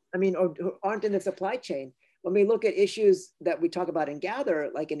all. I mean, or who aren't in the supply chain. When we look at issues that we talk about in Gather,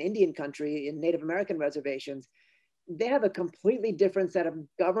 like in Indian country, in Native American reservations, they have a completely different set of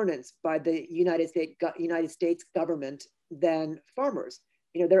governance by the United States government than farmers.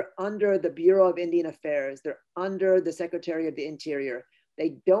 You know, they're under the Bureau of Indian Affairs, they're under the Secretary of the Interior.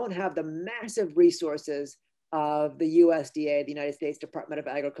 They don't have the massive resources of the USDA, the United States Department of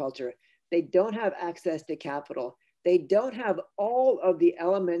Agriculture. They don't have access to capital. They don't have all of the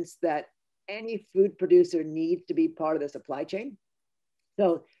elements that any food producer needs to be part of the supply chain.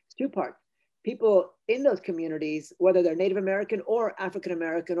 So it's two parts. People in those communities, whether they're Native American or African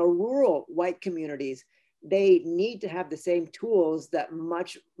American or rural white communities, they need to have the same tools that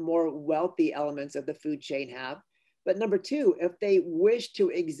much more wealthy elements of the food chain have. But number two, if they wish to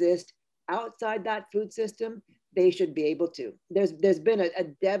exist outside that food system, they should be able to. There's been a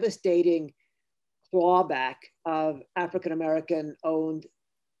devastating clawback of African American owned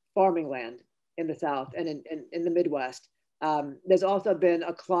farming land in the South and in the Midwest. There's also been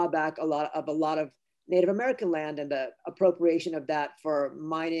a clawback a lot of Native American land and the appropriation of that for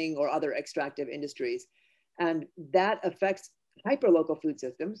mining or other extractive industries. And that affects hyperlocal food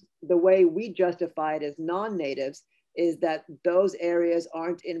systems. The way we justify it as non-natives is that those areas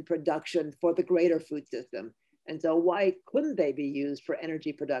aren't in production for the greater food system. And so why couldn't they be used for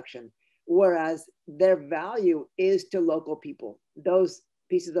energy production? Whereas their value is to local people. Those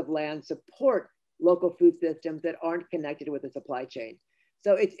pieces of land support local food systems that aren't connected with the supply chain.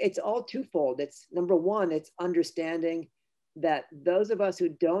 So it's all twofold. It's number one, it's understanding that those of us who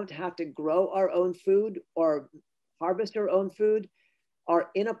don't have to grow our own food or harvest our own food are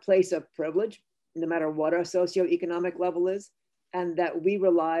in a place of privilege, no matter what our socioeconomic level is, and that we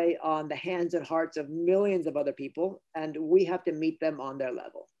rely on the hands and hearts of millions of other people, and we have to meet them on their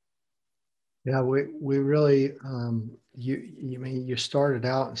level. Yeah, we really you started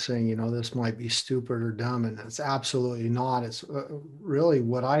out saying, this might be stupid or dumb, and it's absolutely not. It's really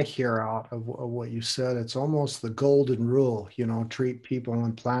what I hear out of what you said. It's almost the golden rule, treat people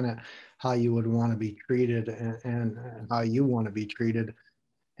on planet how you would want to be treated, and how you want to be treated.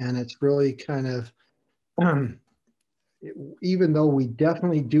 And it's really kind of even though we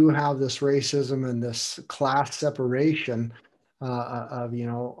definitely do have this racism and this class separation of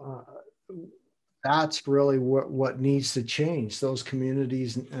that's really what needs to change. Those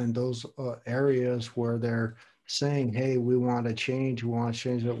communities and those areas where they're saying, hey, we want to change,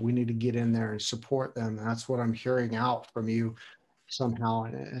 that we need to get in there and support them. And that's what I'm hearing out from you somehow.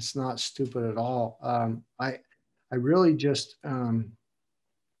 And it's not stupid at all. I really just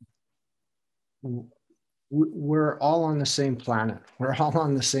we're all on the same planet. We're all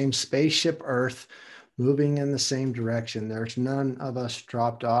on the same spaceship Earth, moving in the same direction. There's none of us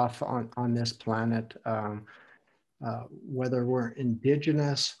dropped off on this planet, whether we're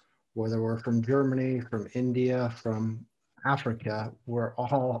indigenous, whether we're from Germany, from India, from Africa, we're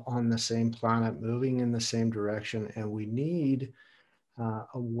all on the same planet, moving in the same direction. And we need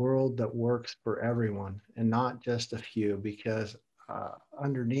a world that works for everyone and not just a few, because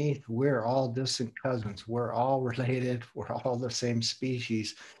underneath, we're all distant cousins. We're all related. We're all the same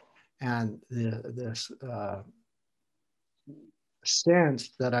species. And this sense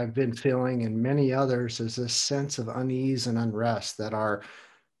that I've been feeling, and many others, is this sense of unease and unrest that our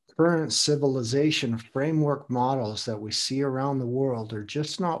current civilization framework models that we see around the world are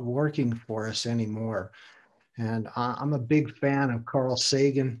just not working for us anymore. And I'm a big fan of Carl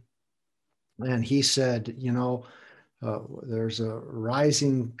Sagan. And he said, there's a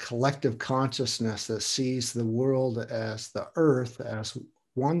rising collective consciousness that sees the world as the earth as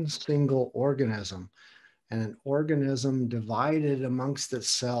one single organism. And an organism divided amongst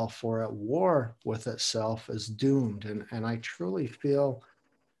itself or at war with itself is doomed. And I truly feel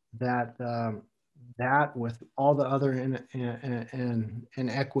that that with all the other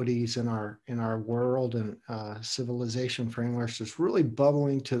inequities in our world and civilization frameworks is really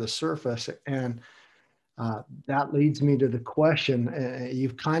bubbling to the surface. And that leads me to the question.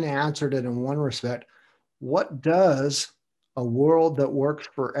 You've kind of answered it in one respect. What does a world that works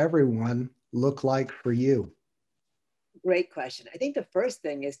for everyone look like for you? Great question. I think the first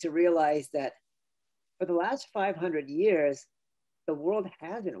thing is to realize that for the last 500 years, the world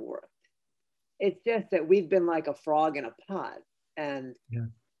hasn't worked. It's just that we've been like a frog in a pot. And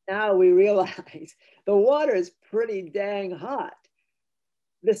now we realize the water is pretty dang hot.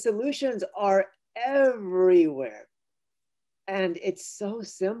 The solutions are everywhere. And it's so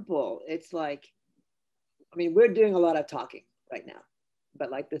simple. It's like, we're doing a lot of talking right now, but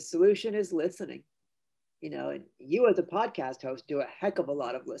like the solution is listening. And you as a podcast host do a heck of a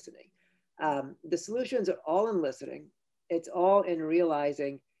lot of listening. The solutions are all in listening. It's all in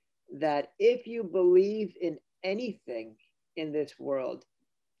realizing that if you believe in anything in this world,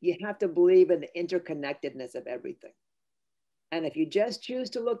 you have to believe in the interconnectedness of everything. And if you just choose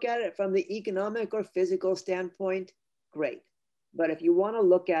to look at it from the economic or physical standpoint, great. But if you want to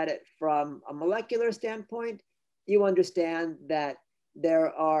look at it from a molecular standpoint, you understand that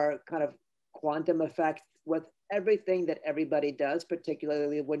there are kind of quantum effects with everything that everybody does,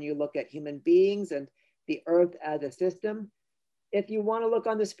 particularly when you look at human beings and the earth as a system. If you want to look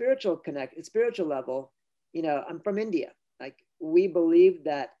on the spiritual level, I'm from India. Like, we believe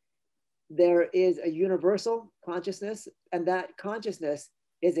that there is a universal consciousness, and that consciousness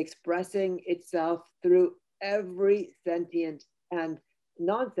is expressing itself through every sentient and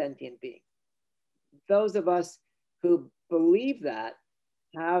non-sentient being. Those of us who believe that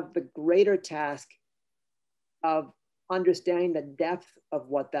have the greater task of understanding the depth of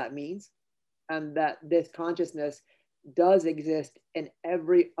what that means, and that this consciousness does exist in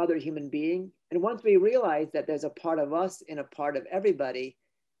every other human being. And once we realize that there's a part of us in a part of everybody,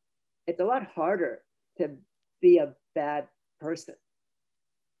 it's a lot harder to be a bad person.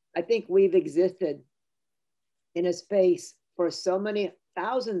 I think we've existed in a space for so many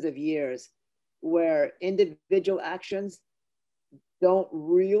thousands of years where individual actions don't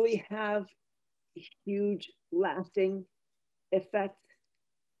really have huge lasting effects.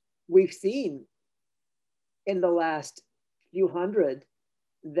 We've seen in the last few hundred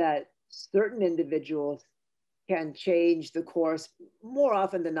that certain individuals can change the course more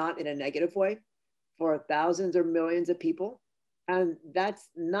often than not in a negative way for thousands or millions of people. And that's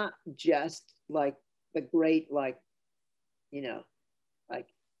not just like the great, like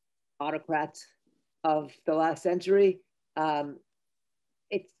autocrats of the last century.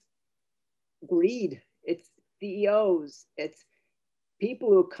 It's greed, it's CEOs, it's people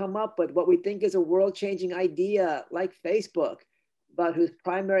who come up with what we think is a world-changing idea like Facebook, but whose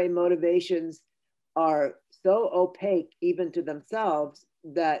primary motivations are so opaque even to themselves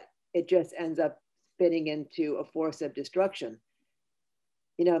that it just ends up spinning into a force of destruction.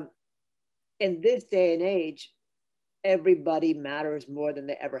 In this day and age, everybody matters more than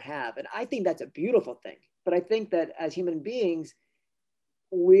they ever have. And I think that's a beautiful thing. But I think that as human beings,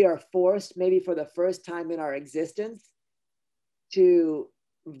 we are forced, maybe for the first time in our existence, to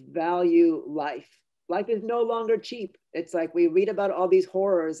value life. Life is no longer cheap. It's like we read about all these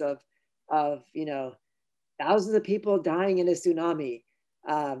horrors of thousands of people dying in a tsunami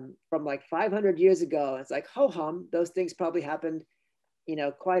from like 500 years ago. It's like, ho hum, those things probably happened,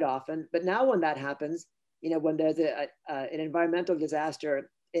 quite often. But now when that happens, when there's an environmental disaster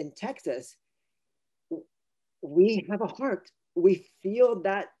in Texas, we have a heart. We feel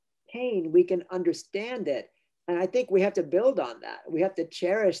that pain. We can understand it. And I think we have to build on that. We have to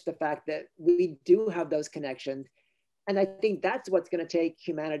cherish the fact that we do have those connections. And I think that's what's going to take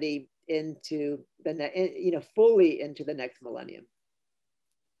humanity into fully into the next millennium.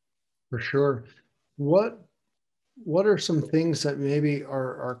 For sure. What are some things that maybe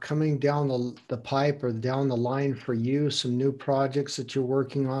are coming down the pipe or down the line for you? Some new projects that you're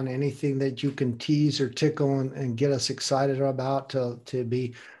working on? Anything that you can tease or tickle and get us excited about to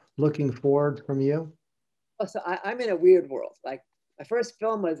be looking forward from you? So I'm in a weird world. Like my first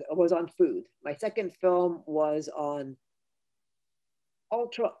film was on food. My second film was on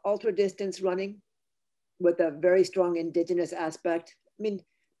ultra distance running with a very strong indigenous aspect. I mean,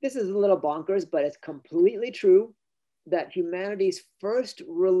 this is a little bonkers, but it's completely true that humanity's first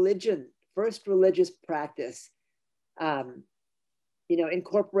religious practice,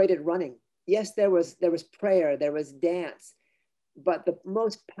 incorporated running. Yes, there was prayer, there was dance, but the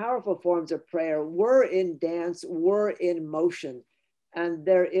most powerful forms of prayer were in dance, were in motion. And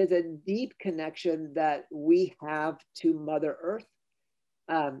there is a deep connection that we have to Mother Earth.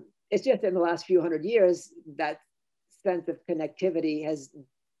 It's just in the last few hundred years that sense of connectivity has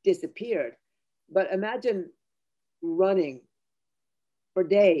disappeared. But imagine running for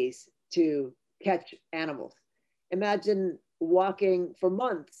days to catch animals. Imagine walking for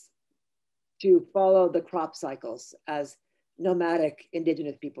months to follow the crop cycles as nomadic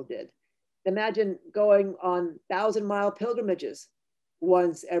indigenous people did. Imagine going on 1,000-mile pilgrimages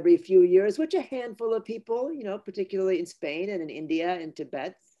once every few years, which a handful of people, particularly in Spain and in India and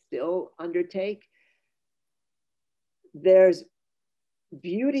Tibet, still undertake. There's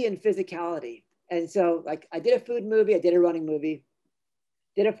beauty in physicality. And so, like, I did a food movie, I did a running movie,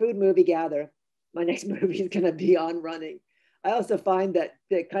 did a food movie, Gather. My next movie is going to be on running. I also find that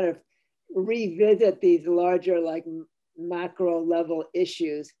to kind of revisit these larger, like, macro level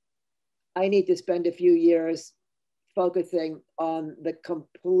issues, I need to spend a few years focusing on the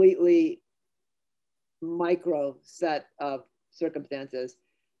completely micro set of circumstances,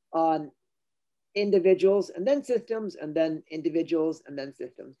 on individuals and then systems, and then individuals and then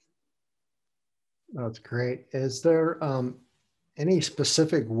systems. That's great. Is there any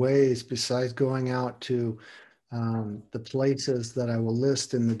specific ways besides going out to the places that I will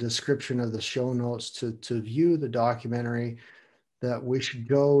list in the description of the show notes to view the documentary that we should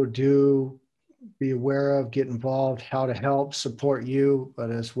go do, be aware of, get involved, how to help support you,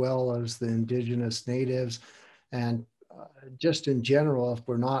 but as well as the indigenous natives, and just in general, if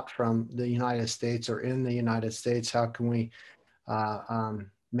we're not from the United States or in the United States, how can we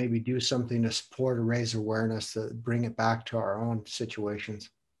maybe do something to support or raise awareness to bring it back to our own situations?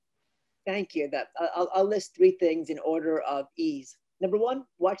 Thank you. I'll list 3 things in order of ease. Number 1,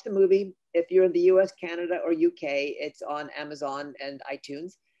 watch the movie. If you're in the US, Canada, or UK, it's on Amazon and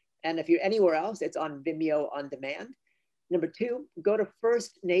iTunes. And if you're anywhere else, it's on Vimeo on demand. Number 2, go to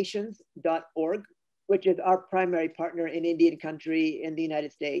firstnations.org, which is our primary partner in Indian country in the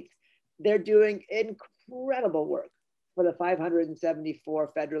United States. They're doing incredible work for the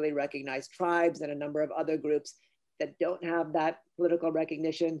 574 federally recognized tribes and a number of other groups that don't have that political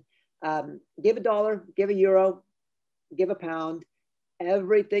recognition. Give $1, give €1, give £1.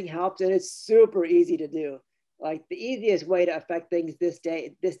 Everything helps, and it's super easy to do. Like, the easiest way to affect things this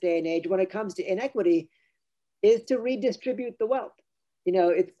day and age when it comes to inequity is to redistribute the wealth.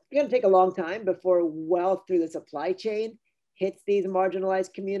 It's going to take a long time before wealth through the supply chain hits these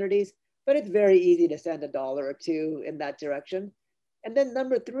marginalized communities, but it's very easy to send $1 or $2 in that direction. And then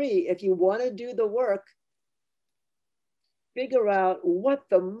number 3, if you want to do the work, figure out what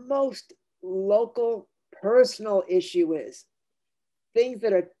the most local personal issue is. Things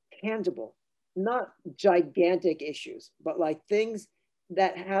that are tangible, not gigantic issues, but like things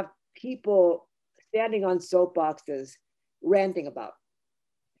that have people standing on soapboxes ranting about.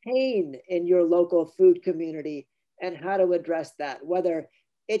 Pain in your local food community and how to address that, whether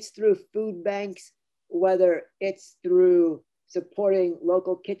it's through food banks, whether it's through supporting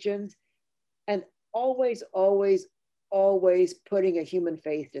local kitchens, and always, always, always putting a human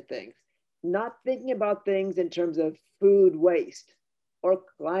face to things, not thinking about things in terms of food waste or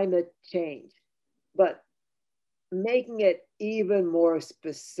climate change, but making it even more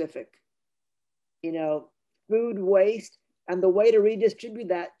specific. Food waste and the way to redistribute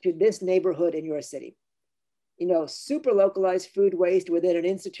that to this neighborhood in your city. Super localized food waste within an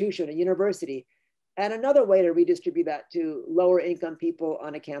institution, a university, and another way to redistribute that to lower income people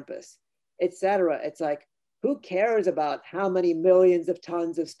on a campus, etc. It's like, who cares about how many millions of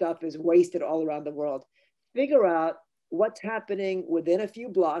tons of stuff is wasted all around the world? Figure out what's happening within a few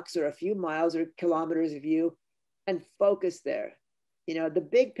blocks or a few miles or kilometers of you and focus there. You know, the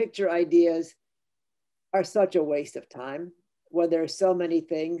big picture ideas are such a waste of time when there are so many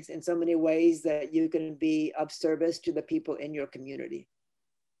things in so many ways that you can be of service to the people in your community.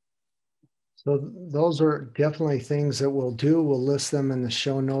 So those are definitely things that we'll do. We'll list them in the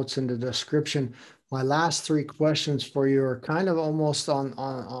show notes in the description. My last three questions for you are kind of almost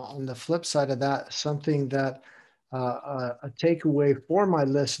on the flip side of that, something that a takeaway for my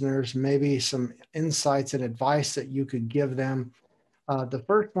listeners, maybe some insights and advice that you could give them. The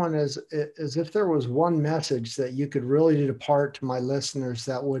first one is if there was one message that you could really depart to my listeners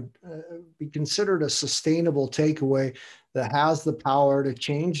that would be considered a sustainable takeaway that has the power to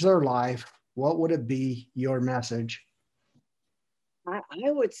change their life, what would it be, your message? I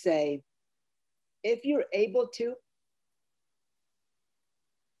would say, if you're able to,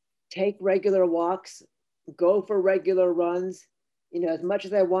 take regular walks, go for regular runs. You know, as much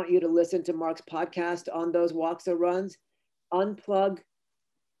as I want you to listen to Marc's podcast on those walks or runs, unplug,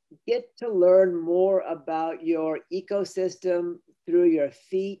 get to learn more about your ecosystem through your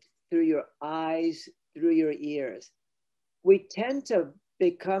feet, through your eyes, through your ears. We tend to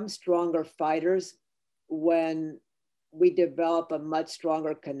become stronger fighters when we develop a much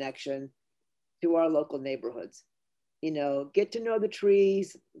stronger connection to our local neighborhoods. You know, get to know the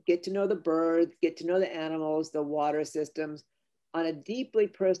trees, get to know the birds, get to know the animals, the water systems on a deeply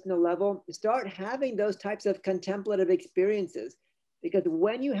personal level. Start having those types of contemplative experiences, because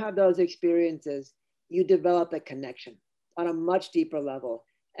when you have those experiences, you develop a connection on a much deeper level.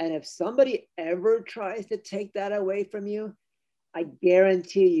 And if somebody ever tries to take that away from you, I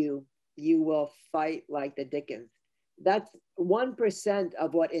guarantee you, you will fight like the Dickens. That's 1%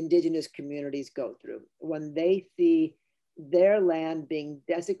 of what indigenous communities go through when they see their land being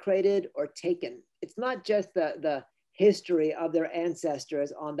desecrated or taken. It's not just the history of their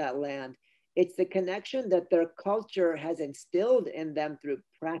ancestors on that land. It's the connection that their culture has instilled in them through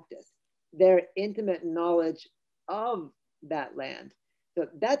practice, their intimate knowledge of that land. So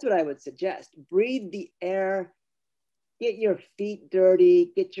that's what I would suggest. Breathe the air, get your feet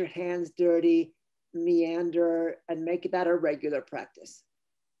dirty, get your hands dirty, meander, and make that a regular practice.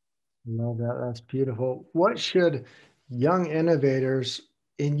 Love that. That's beautiful. What should young innovators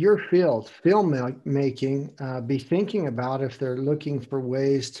in your field, filmmaking, be thinking about if they're looking for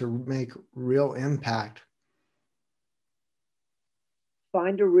ways to make real impact?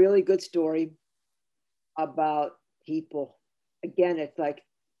 Find a really good story about people. Again, it's like,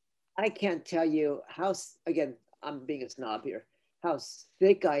 I can't tell you how, again, I'm being a snob here, how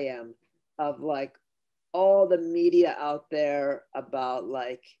sick I am of like all the media out there about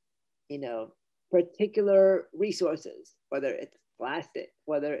like, you know, particular resources, whether it's plastic,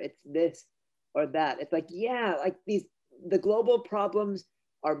 whether it's this or that. It's like, yeah, like the global problems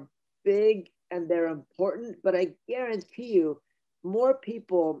are big and they're important, but I guarantee you more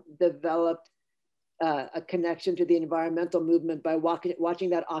people developed a connection to the environmental movement by watching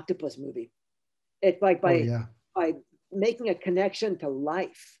that octopus movie. It's like Oh, yeah. by making a connection to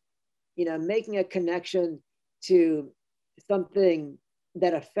life, you know, making a connection to something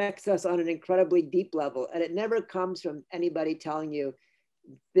that affects us on an incredibly deep level. And it never comes from anybody telling you,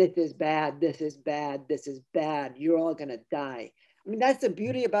 this is bad, this is bad, this is bad, you're all gonna die. I mean, that's the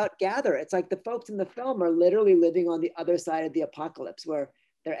beauty about Gather. It's like the folks in the film are literally living on the other side of the apocalypse, where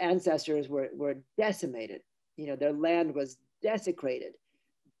their ancestors were decimated. You know, their land was desecrated.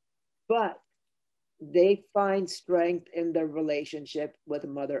 But they find strength in their relationship with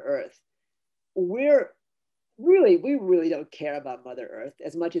Mother Earth. We really don't care about Mother Earth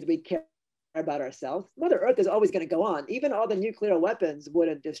as much as we care about ourselves. Mother Earth is always going to go on. Even all the nuclear weapons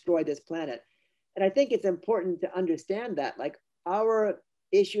wouldn't destroy this planet. And I think it's important to understand that, like, our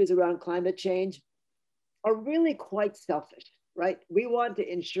issues around climate change are really quite selfish, right? We want to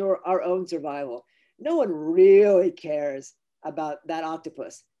ensure our own survival. No one really cares about that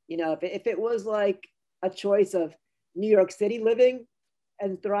octopus. You know, if it was like a choice of New York City living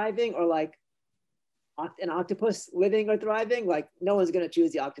and thriving, or like an octopus living or thriving, like no one's going to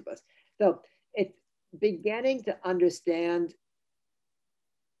choose the octopus. So it's beginning to understand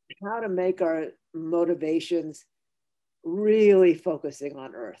how to make our motivations really focusing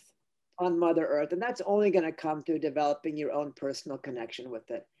on Earth, on Mother Earth. And that's only going to come through developing your own personal connection with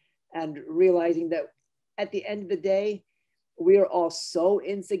it and realizing that at the end of the day, we are all so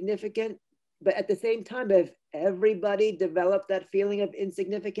insignificant. But at the same time, if everybody developed that feeling of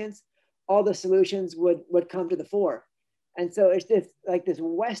insignificance, all the solutions would come to the fore. And so it's just like this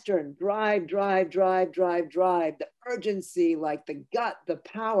Western drive, the urgency, like the gut, the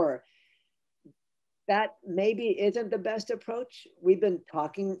power. that maybe isn't the best approach. We've been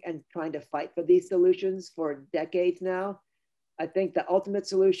talking and trying to fight for these solutions for decades now. I think the ultimate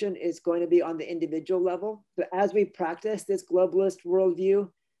solution is going to be on the individual level. But as we practice this globalist worldview,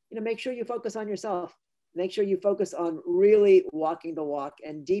 make sure you focus on yourself. Make sure you focus on really walking the walk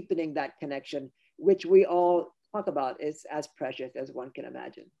and deepening that connection, which we all talk about is as precious as one can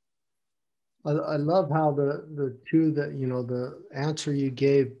imagine. I love how the two that, the answer you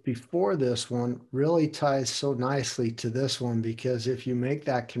gave before this one really ties so nicely to this one, because if you make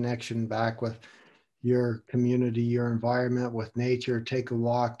that connection back with your community, your environment, with nature, take a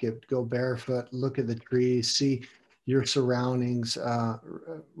walk, go barefoot, look at the trees, see your surroundings,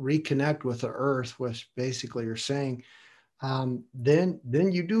 reconnect with the earth, which basically you're saying, then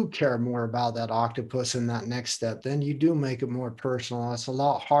you do care more about that octopus in that next step. Then you do make it more personal. It's a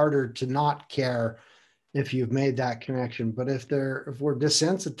lot harder to not care if you've made that connection. But if we're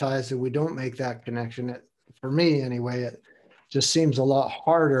desensitized and we don't make that connection, for me anyway, it just seems a lot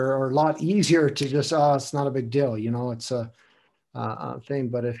harder or a lot easier to just, it's not a big deal. It's a thing.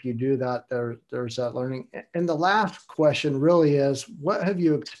 But if you do that, there's that learning. And the last question really is, what have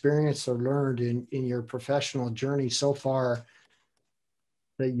you experienced or learned in your professional journey so far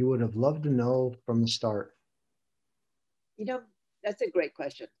that you would have loved to know from the start? That's a great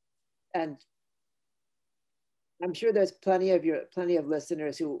question. And I'm sure there's plenty of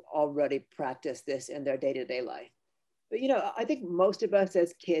listeners who already practice this in their day-to-day life. But I think most of us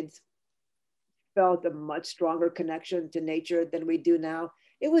as kids felt a much stronger connection to nature than we do now.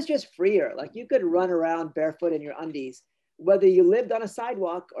 It was just freer. Like, you could run around barefoot in your undies, whether you lived on a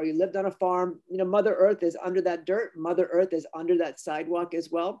sidewalk or you lived on a farm. Mother Earth is under that dirt. Mother Earth is under that sidewalk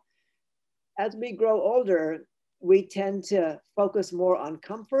as well. As we grow older, we tend to focus more on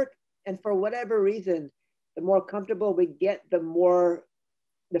comfort. And for whatever reason, the more comfortable we get, the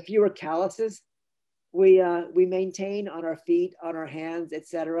fewer calluses we maintain on our feet, on our hands,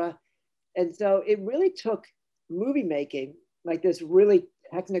 etc. And so it really took movie making, like this really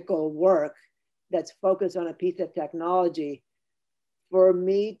technical work that's focused on a piece of technology, for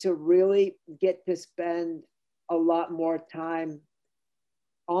me to really get to spend a lot more time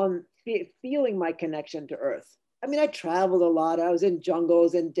on feeling my connection to Earth. I mean, I traveled a lot. I was in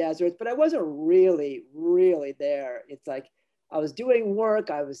jungles and deserts, but I wasn't really, really there. It's like I was doing work.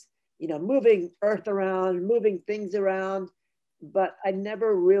 I was, moving Earth around, moving things around, but I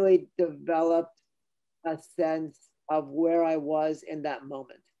never really developed a sense of where I was in that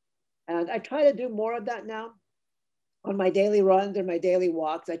moment. And I try to do more of that now on my daily runs or my daily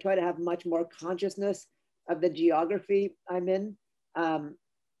walks. I try to have much more consciousness of the geography I'm in.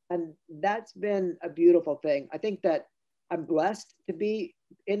 And that's been a beautiful thing. I think that I'm blessed to be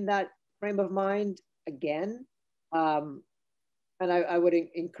in that frame of mind again. And I would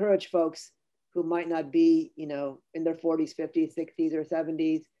encourage folks who might not be, in their 40s, 50s, 60s, or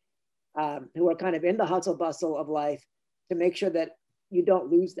 70s, who are kind of in the hustle bustle of life, to make sure that you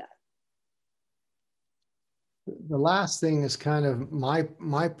don't lose that. The last thing is kind of my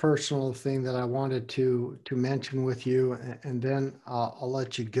personal thing that I wanted to mention with you, and then I'll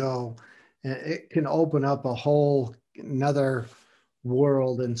let you go. And it can open up a whole another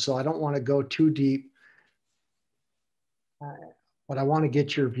world, and so I don't want to go too deep, but I want to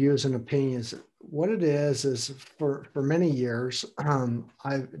get your views and opinions. What it is for many years,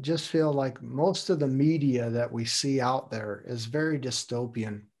 I just feel like most of the media that we see out there is very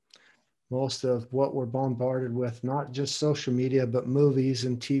dystopian. Most of what we're bombarded with, not just social media, but movies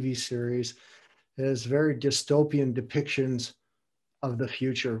and TV series, is very dystopian depictions of the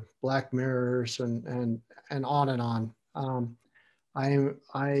future, Black Mirrors and on and on.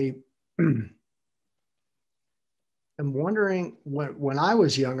 I am wondering, when I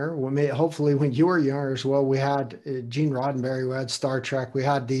was younger, hopefully when you were younger as well, we had Gene Roddenberry, we had Star Trek, we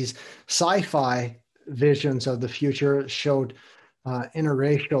had these sci-fi visions of the future. It showed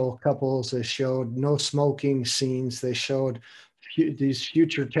interracial couples. They showed no smoking scenes. They showed these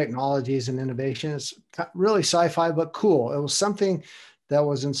future technologies and innovations. Really sci-fi, but cool. It was something that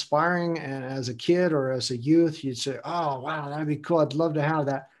was inspiring. And as a kid or as a youth, you'd say, "Oh, wow, that'd be cool. I'd love to have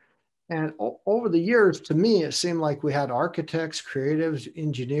that." And over the years, to me, it seemed like we had architects, creatives,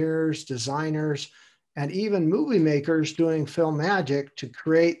 engineers, designers, and even movie makers doing film magic to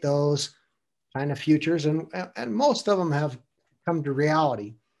create those kind of futures. And most of them have come to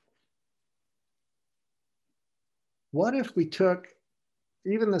reality. What if we took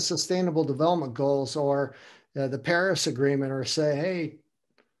even the Sustainable Development Goals or the Paris Agreement, or say, hey,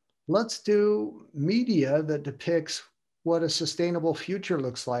 let's do media that depicts what a sustainable future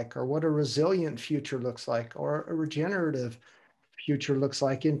looks like, or what a resilient future looks like, or a regenerative future looks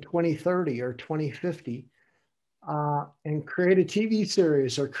like in 2030 or 2050, and create a TV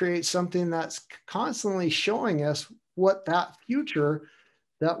series or create something that's constantly showing us what that future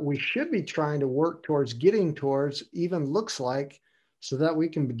that we should be trying to work towards getting towards even looks like, so that we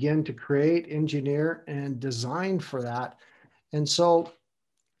can begin to create, engineer, and design for that. And so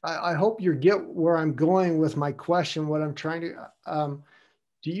I hope you get where I'm going with my question. What I'm trying to,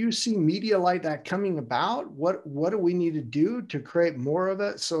 do you see media like that coming about? What do we need to do to create more of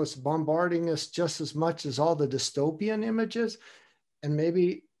it so it's bombarding us just as much as all the dystopian images? And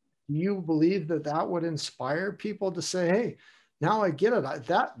maybe you believe that that would inspire people to say, hey, now I get it.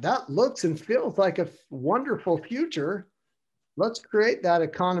 That looks and feels like a wonderful future. Let's create that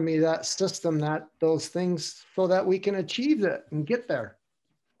economy, that system, that those things so that we can achieve it and get there.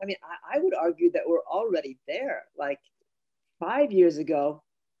 I mean, I would argue that we're already there. Like 5 years ago,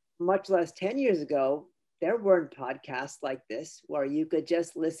 much less 10 years ago, there weren't podcasts like this where you could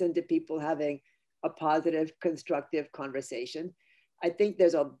just listen to people having a positive, constructive conversation. I think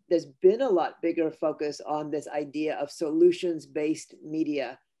there's been a lot bigger focus on this idea of solutions-based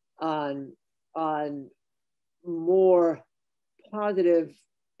media, on more positive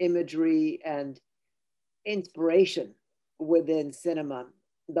imagery and inspiration within cinema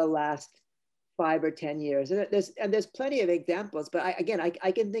the last 5 or 10 years. And there's plenty of examples, but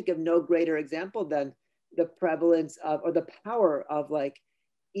I can think of no greater example than the prevalence of, or the power of, like,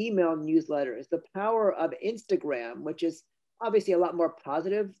 email newsletters, the power of Instagram, which is obviously a lot more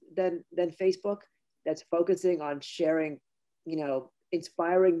positive than Facebook, that's focusing on sharing,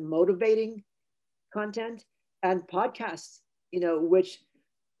 inspiring, motivating content, and podcasts, which,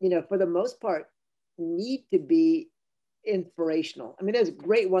 for the most part, need to be inspirational. I mean, there's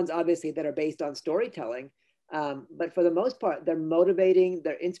great ones, obviously, that are based on storytelling, but for the most part, they're motivating,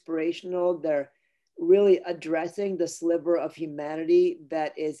 they're inspirational, they're really addressing the sliver of humanity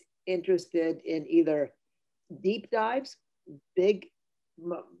that is interested in either deep dives, big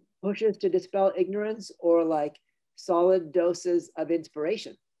pushes to dispel ignorance, or like solid doses of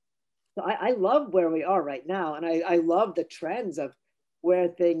inspiration. So I love where we are right now, and I love the trends of where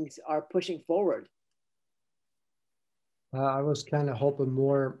things are pushing forward. I was kind of hoping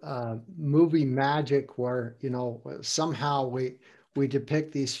more movie magic, where somehow we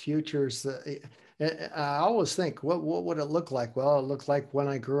depict these futures. I always think, what would it look like? Well, it looked like when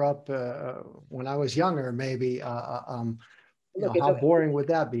I grew up, when I was younger, maybe. Look, how boring would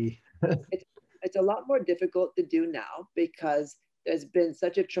that be? it's a lot more difficult to do now because there's been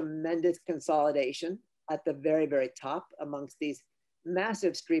such a tremendous consolidation at the very, very top amongst these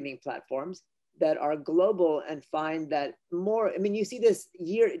massive streaming platforms that are global, and find that more, I mean, you see this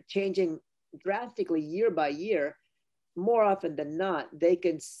year changing drastically year by year. More often than not, they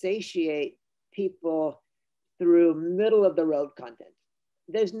can satiate people through middle of the road content.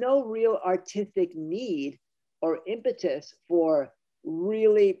 There's no real artistic need or impetus for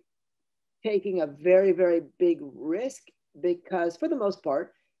really taking a very, very big risk, because for the most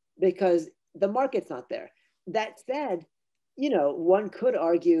part, because the market's not there. That said, one could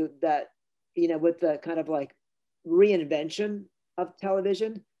argue that, with the kind of like reinvention of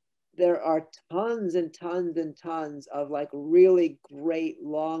television, there are tons and tons and tons of like really great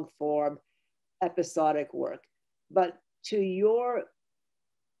long form episodic work. But to your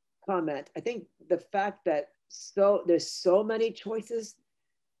comment, I think the fact that there's so many choices,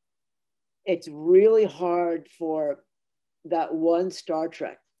 it's really hard for that one Star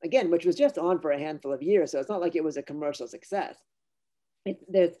Trek, again, which was just on for a handful of years, so it's not like it was a commercial success.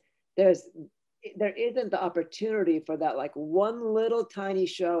 There isn't the opportunity for that like one little tiny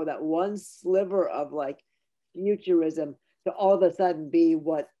show, that one sliver of like futurism, to all of a sudden be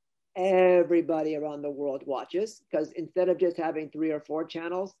what everybody around the world watches. Because instead of just having 3 or 4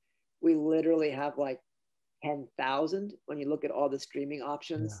 channels, we literally have like 10,000 when you look at all the streaming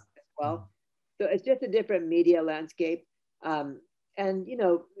options as well. So it's just a different media landscape. And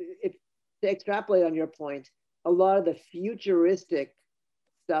if to extrapolate on your point, a lot of the futuristic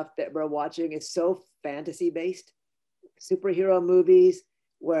stuff that we're watching is so fantasy based. Superhero movies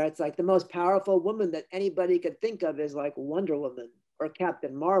where it's like the most powerful woman that anybody could think of is like Wonder Woman or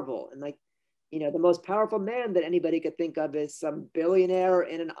Captain Marvel, and like, the most powerful man that anybody could think of is some billionaire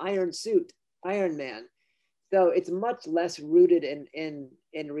in an iron suit, Iron Man. So it's much less rooted in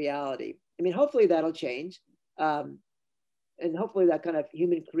reality. I mean, hopefully that'll change, and hopefully that kind of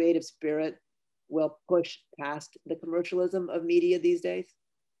human creative spirit will push past the commercialism of media these days.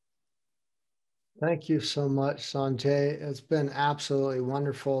 Thank you so much, Sanjay. It's been absolutely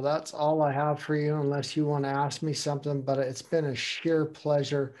wonderful. That's all I have for you, unless you want to ask me something, but it's been a sheer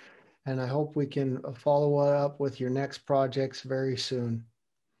pleasure. And I hope we can follow up with your next projects very soon.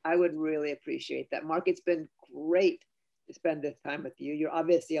 I would really appreciate that. Marc, it's been great to spend this time with you. You're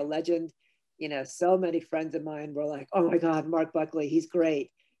obviously a legend. You know, so many friends of mine were like, oh my God, Marc Buckley, he's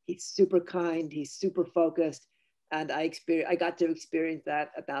great. He's super kind. He's super focused. And I got to experience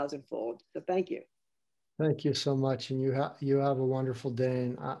that 1,000-fold. So thank you. Thank you so much, and you have a wonderful day.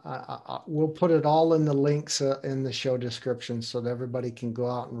 And we'll put it all in the links in the show description so that everybody can go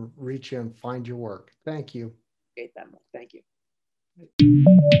out and reach you and find your work. Thank you. Appreciate that, Marc. Thank you.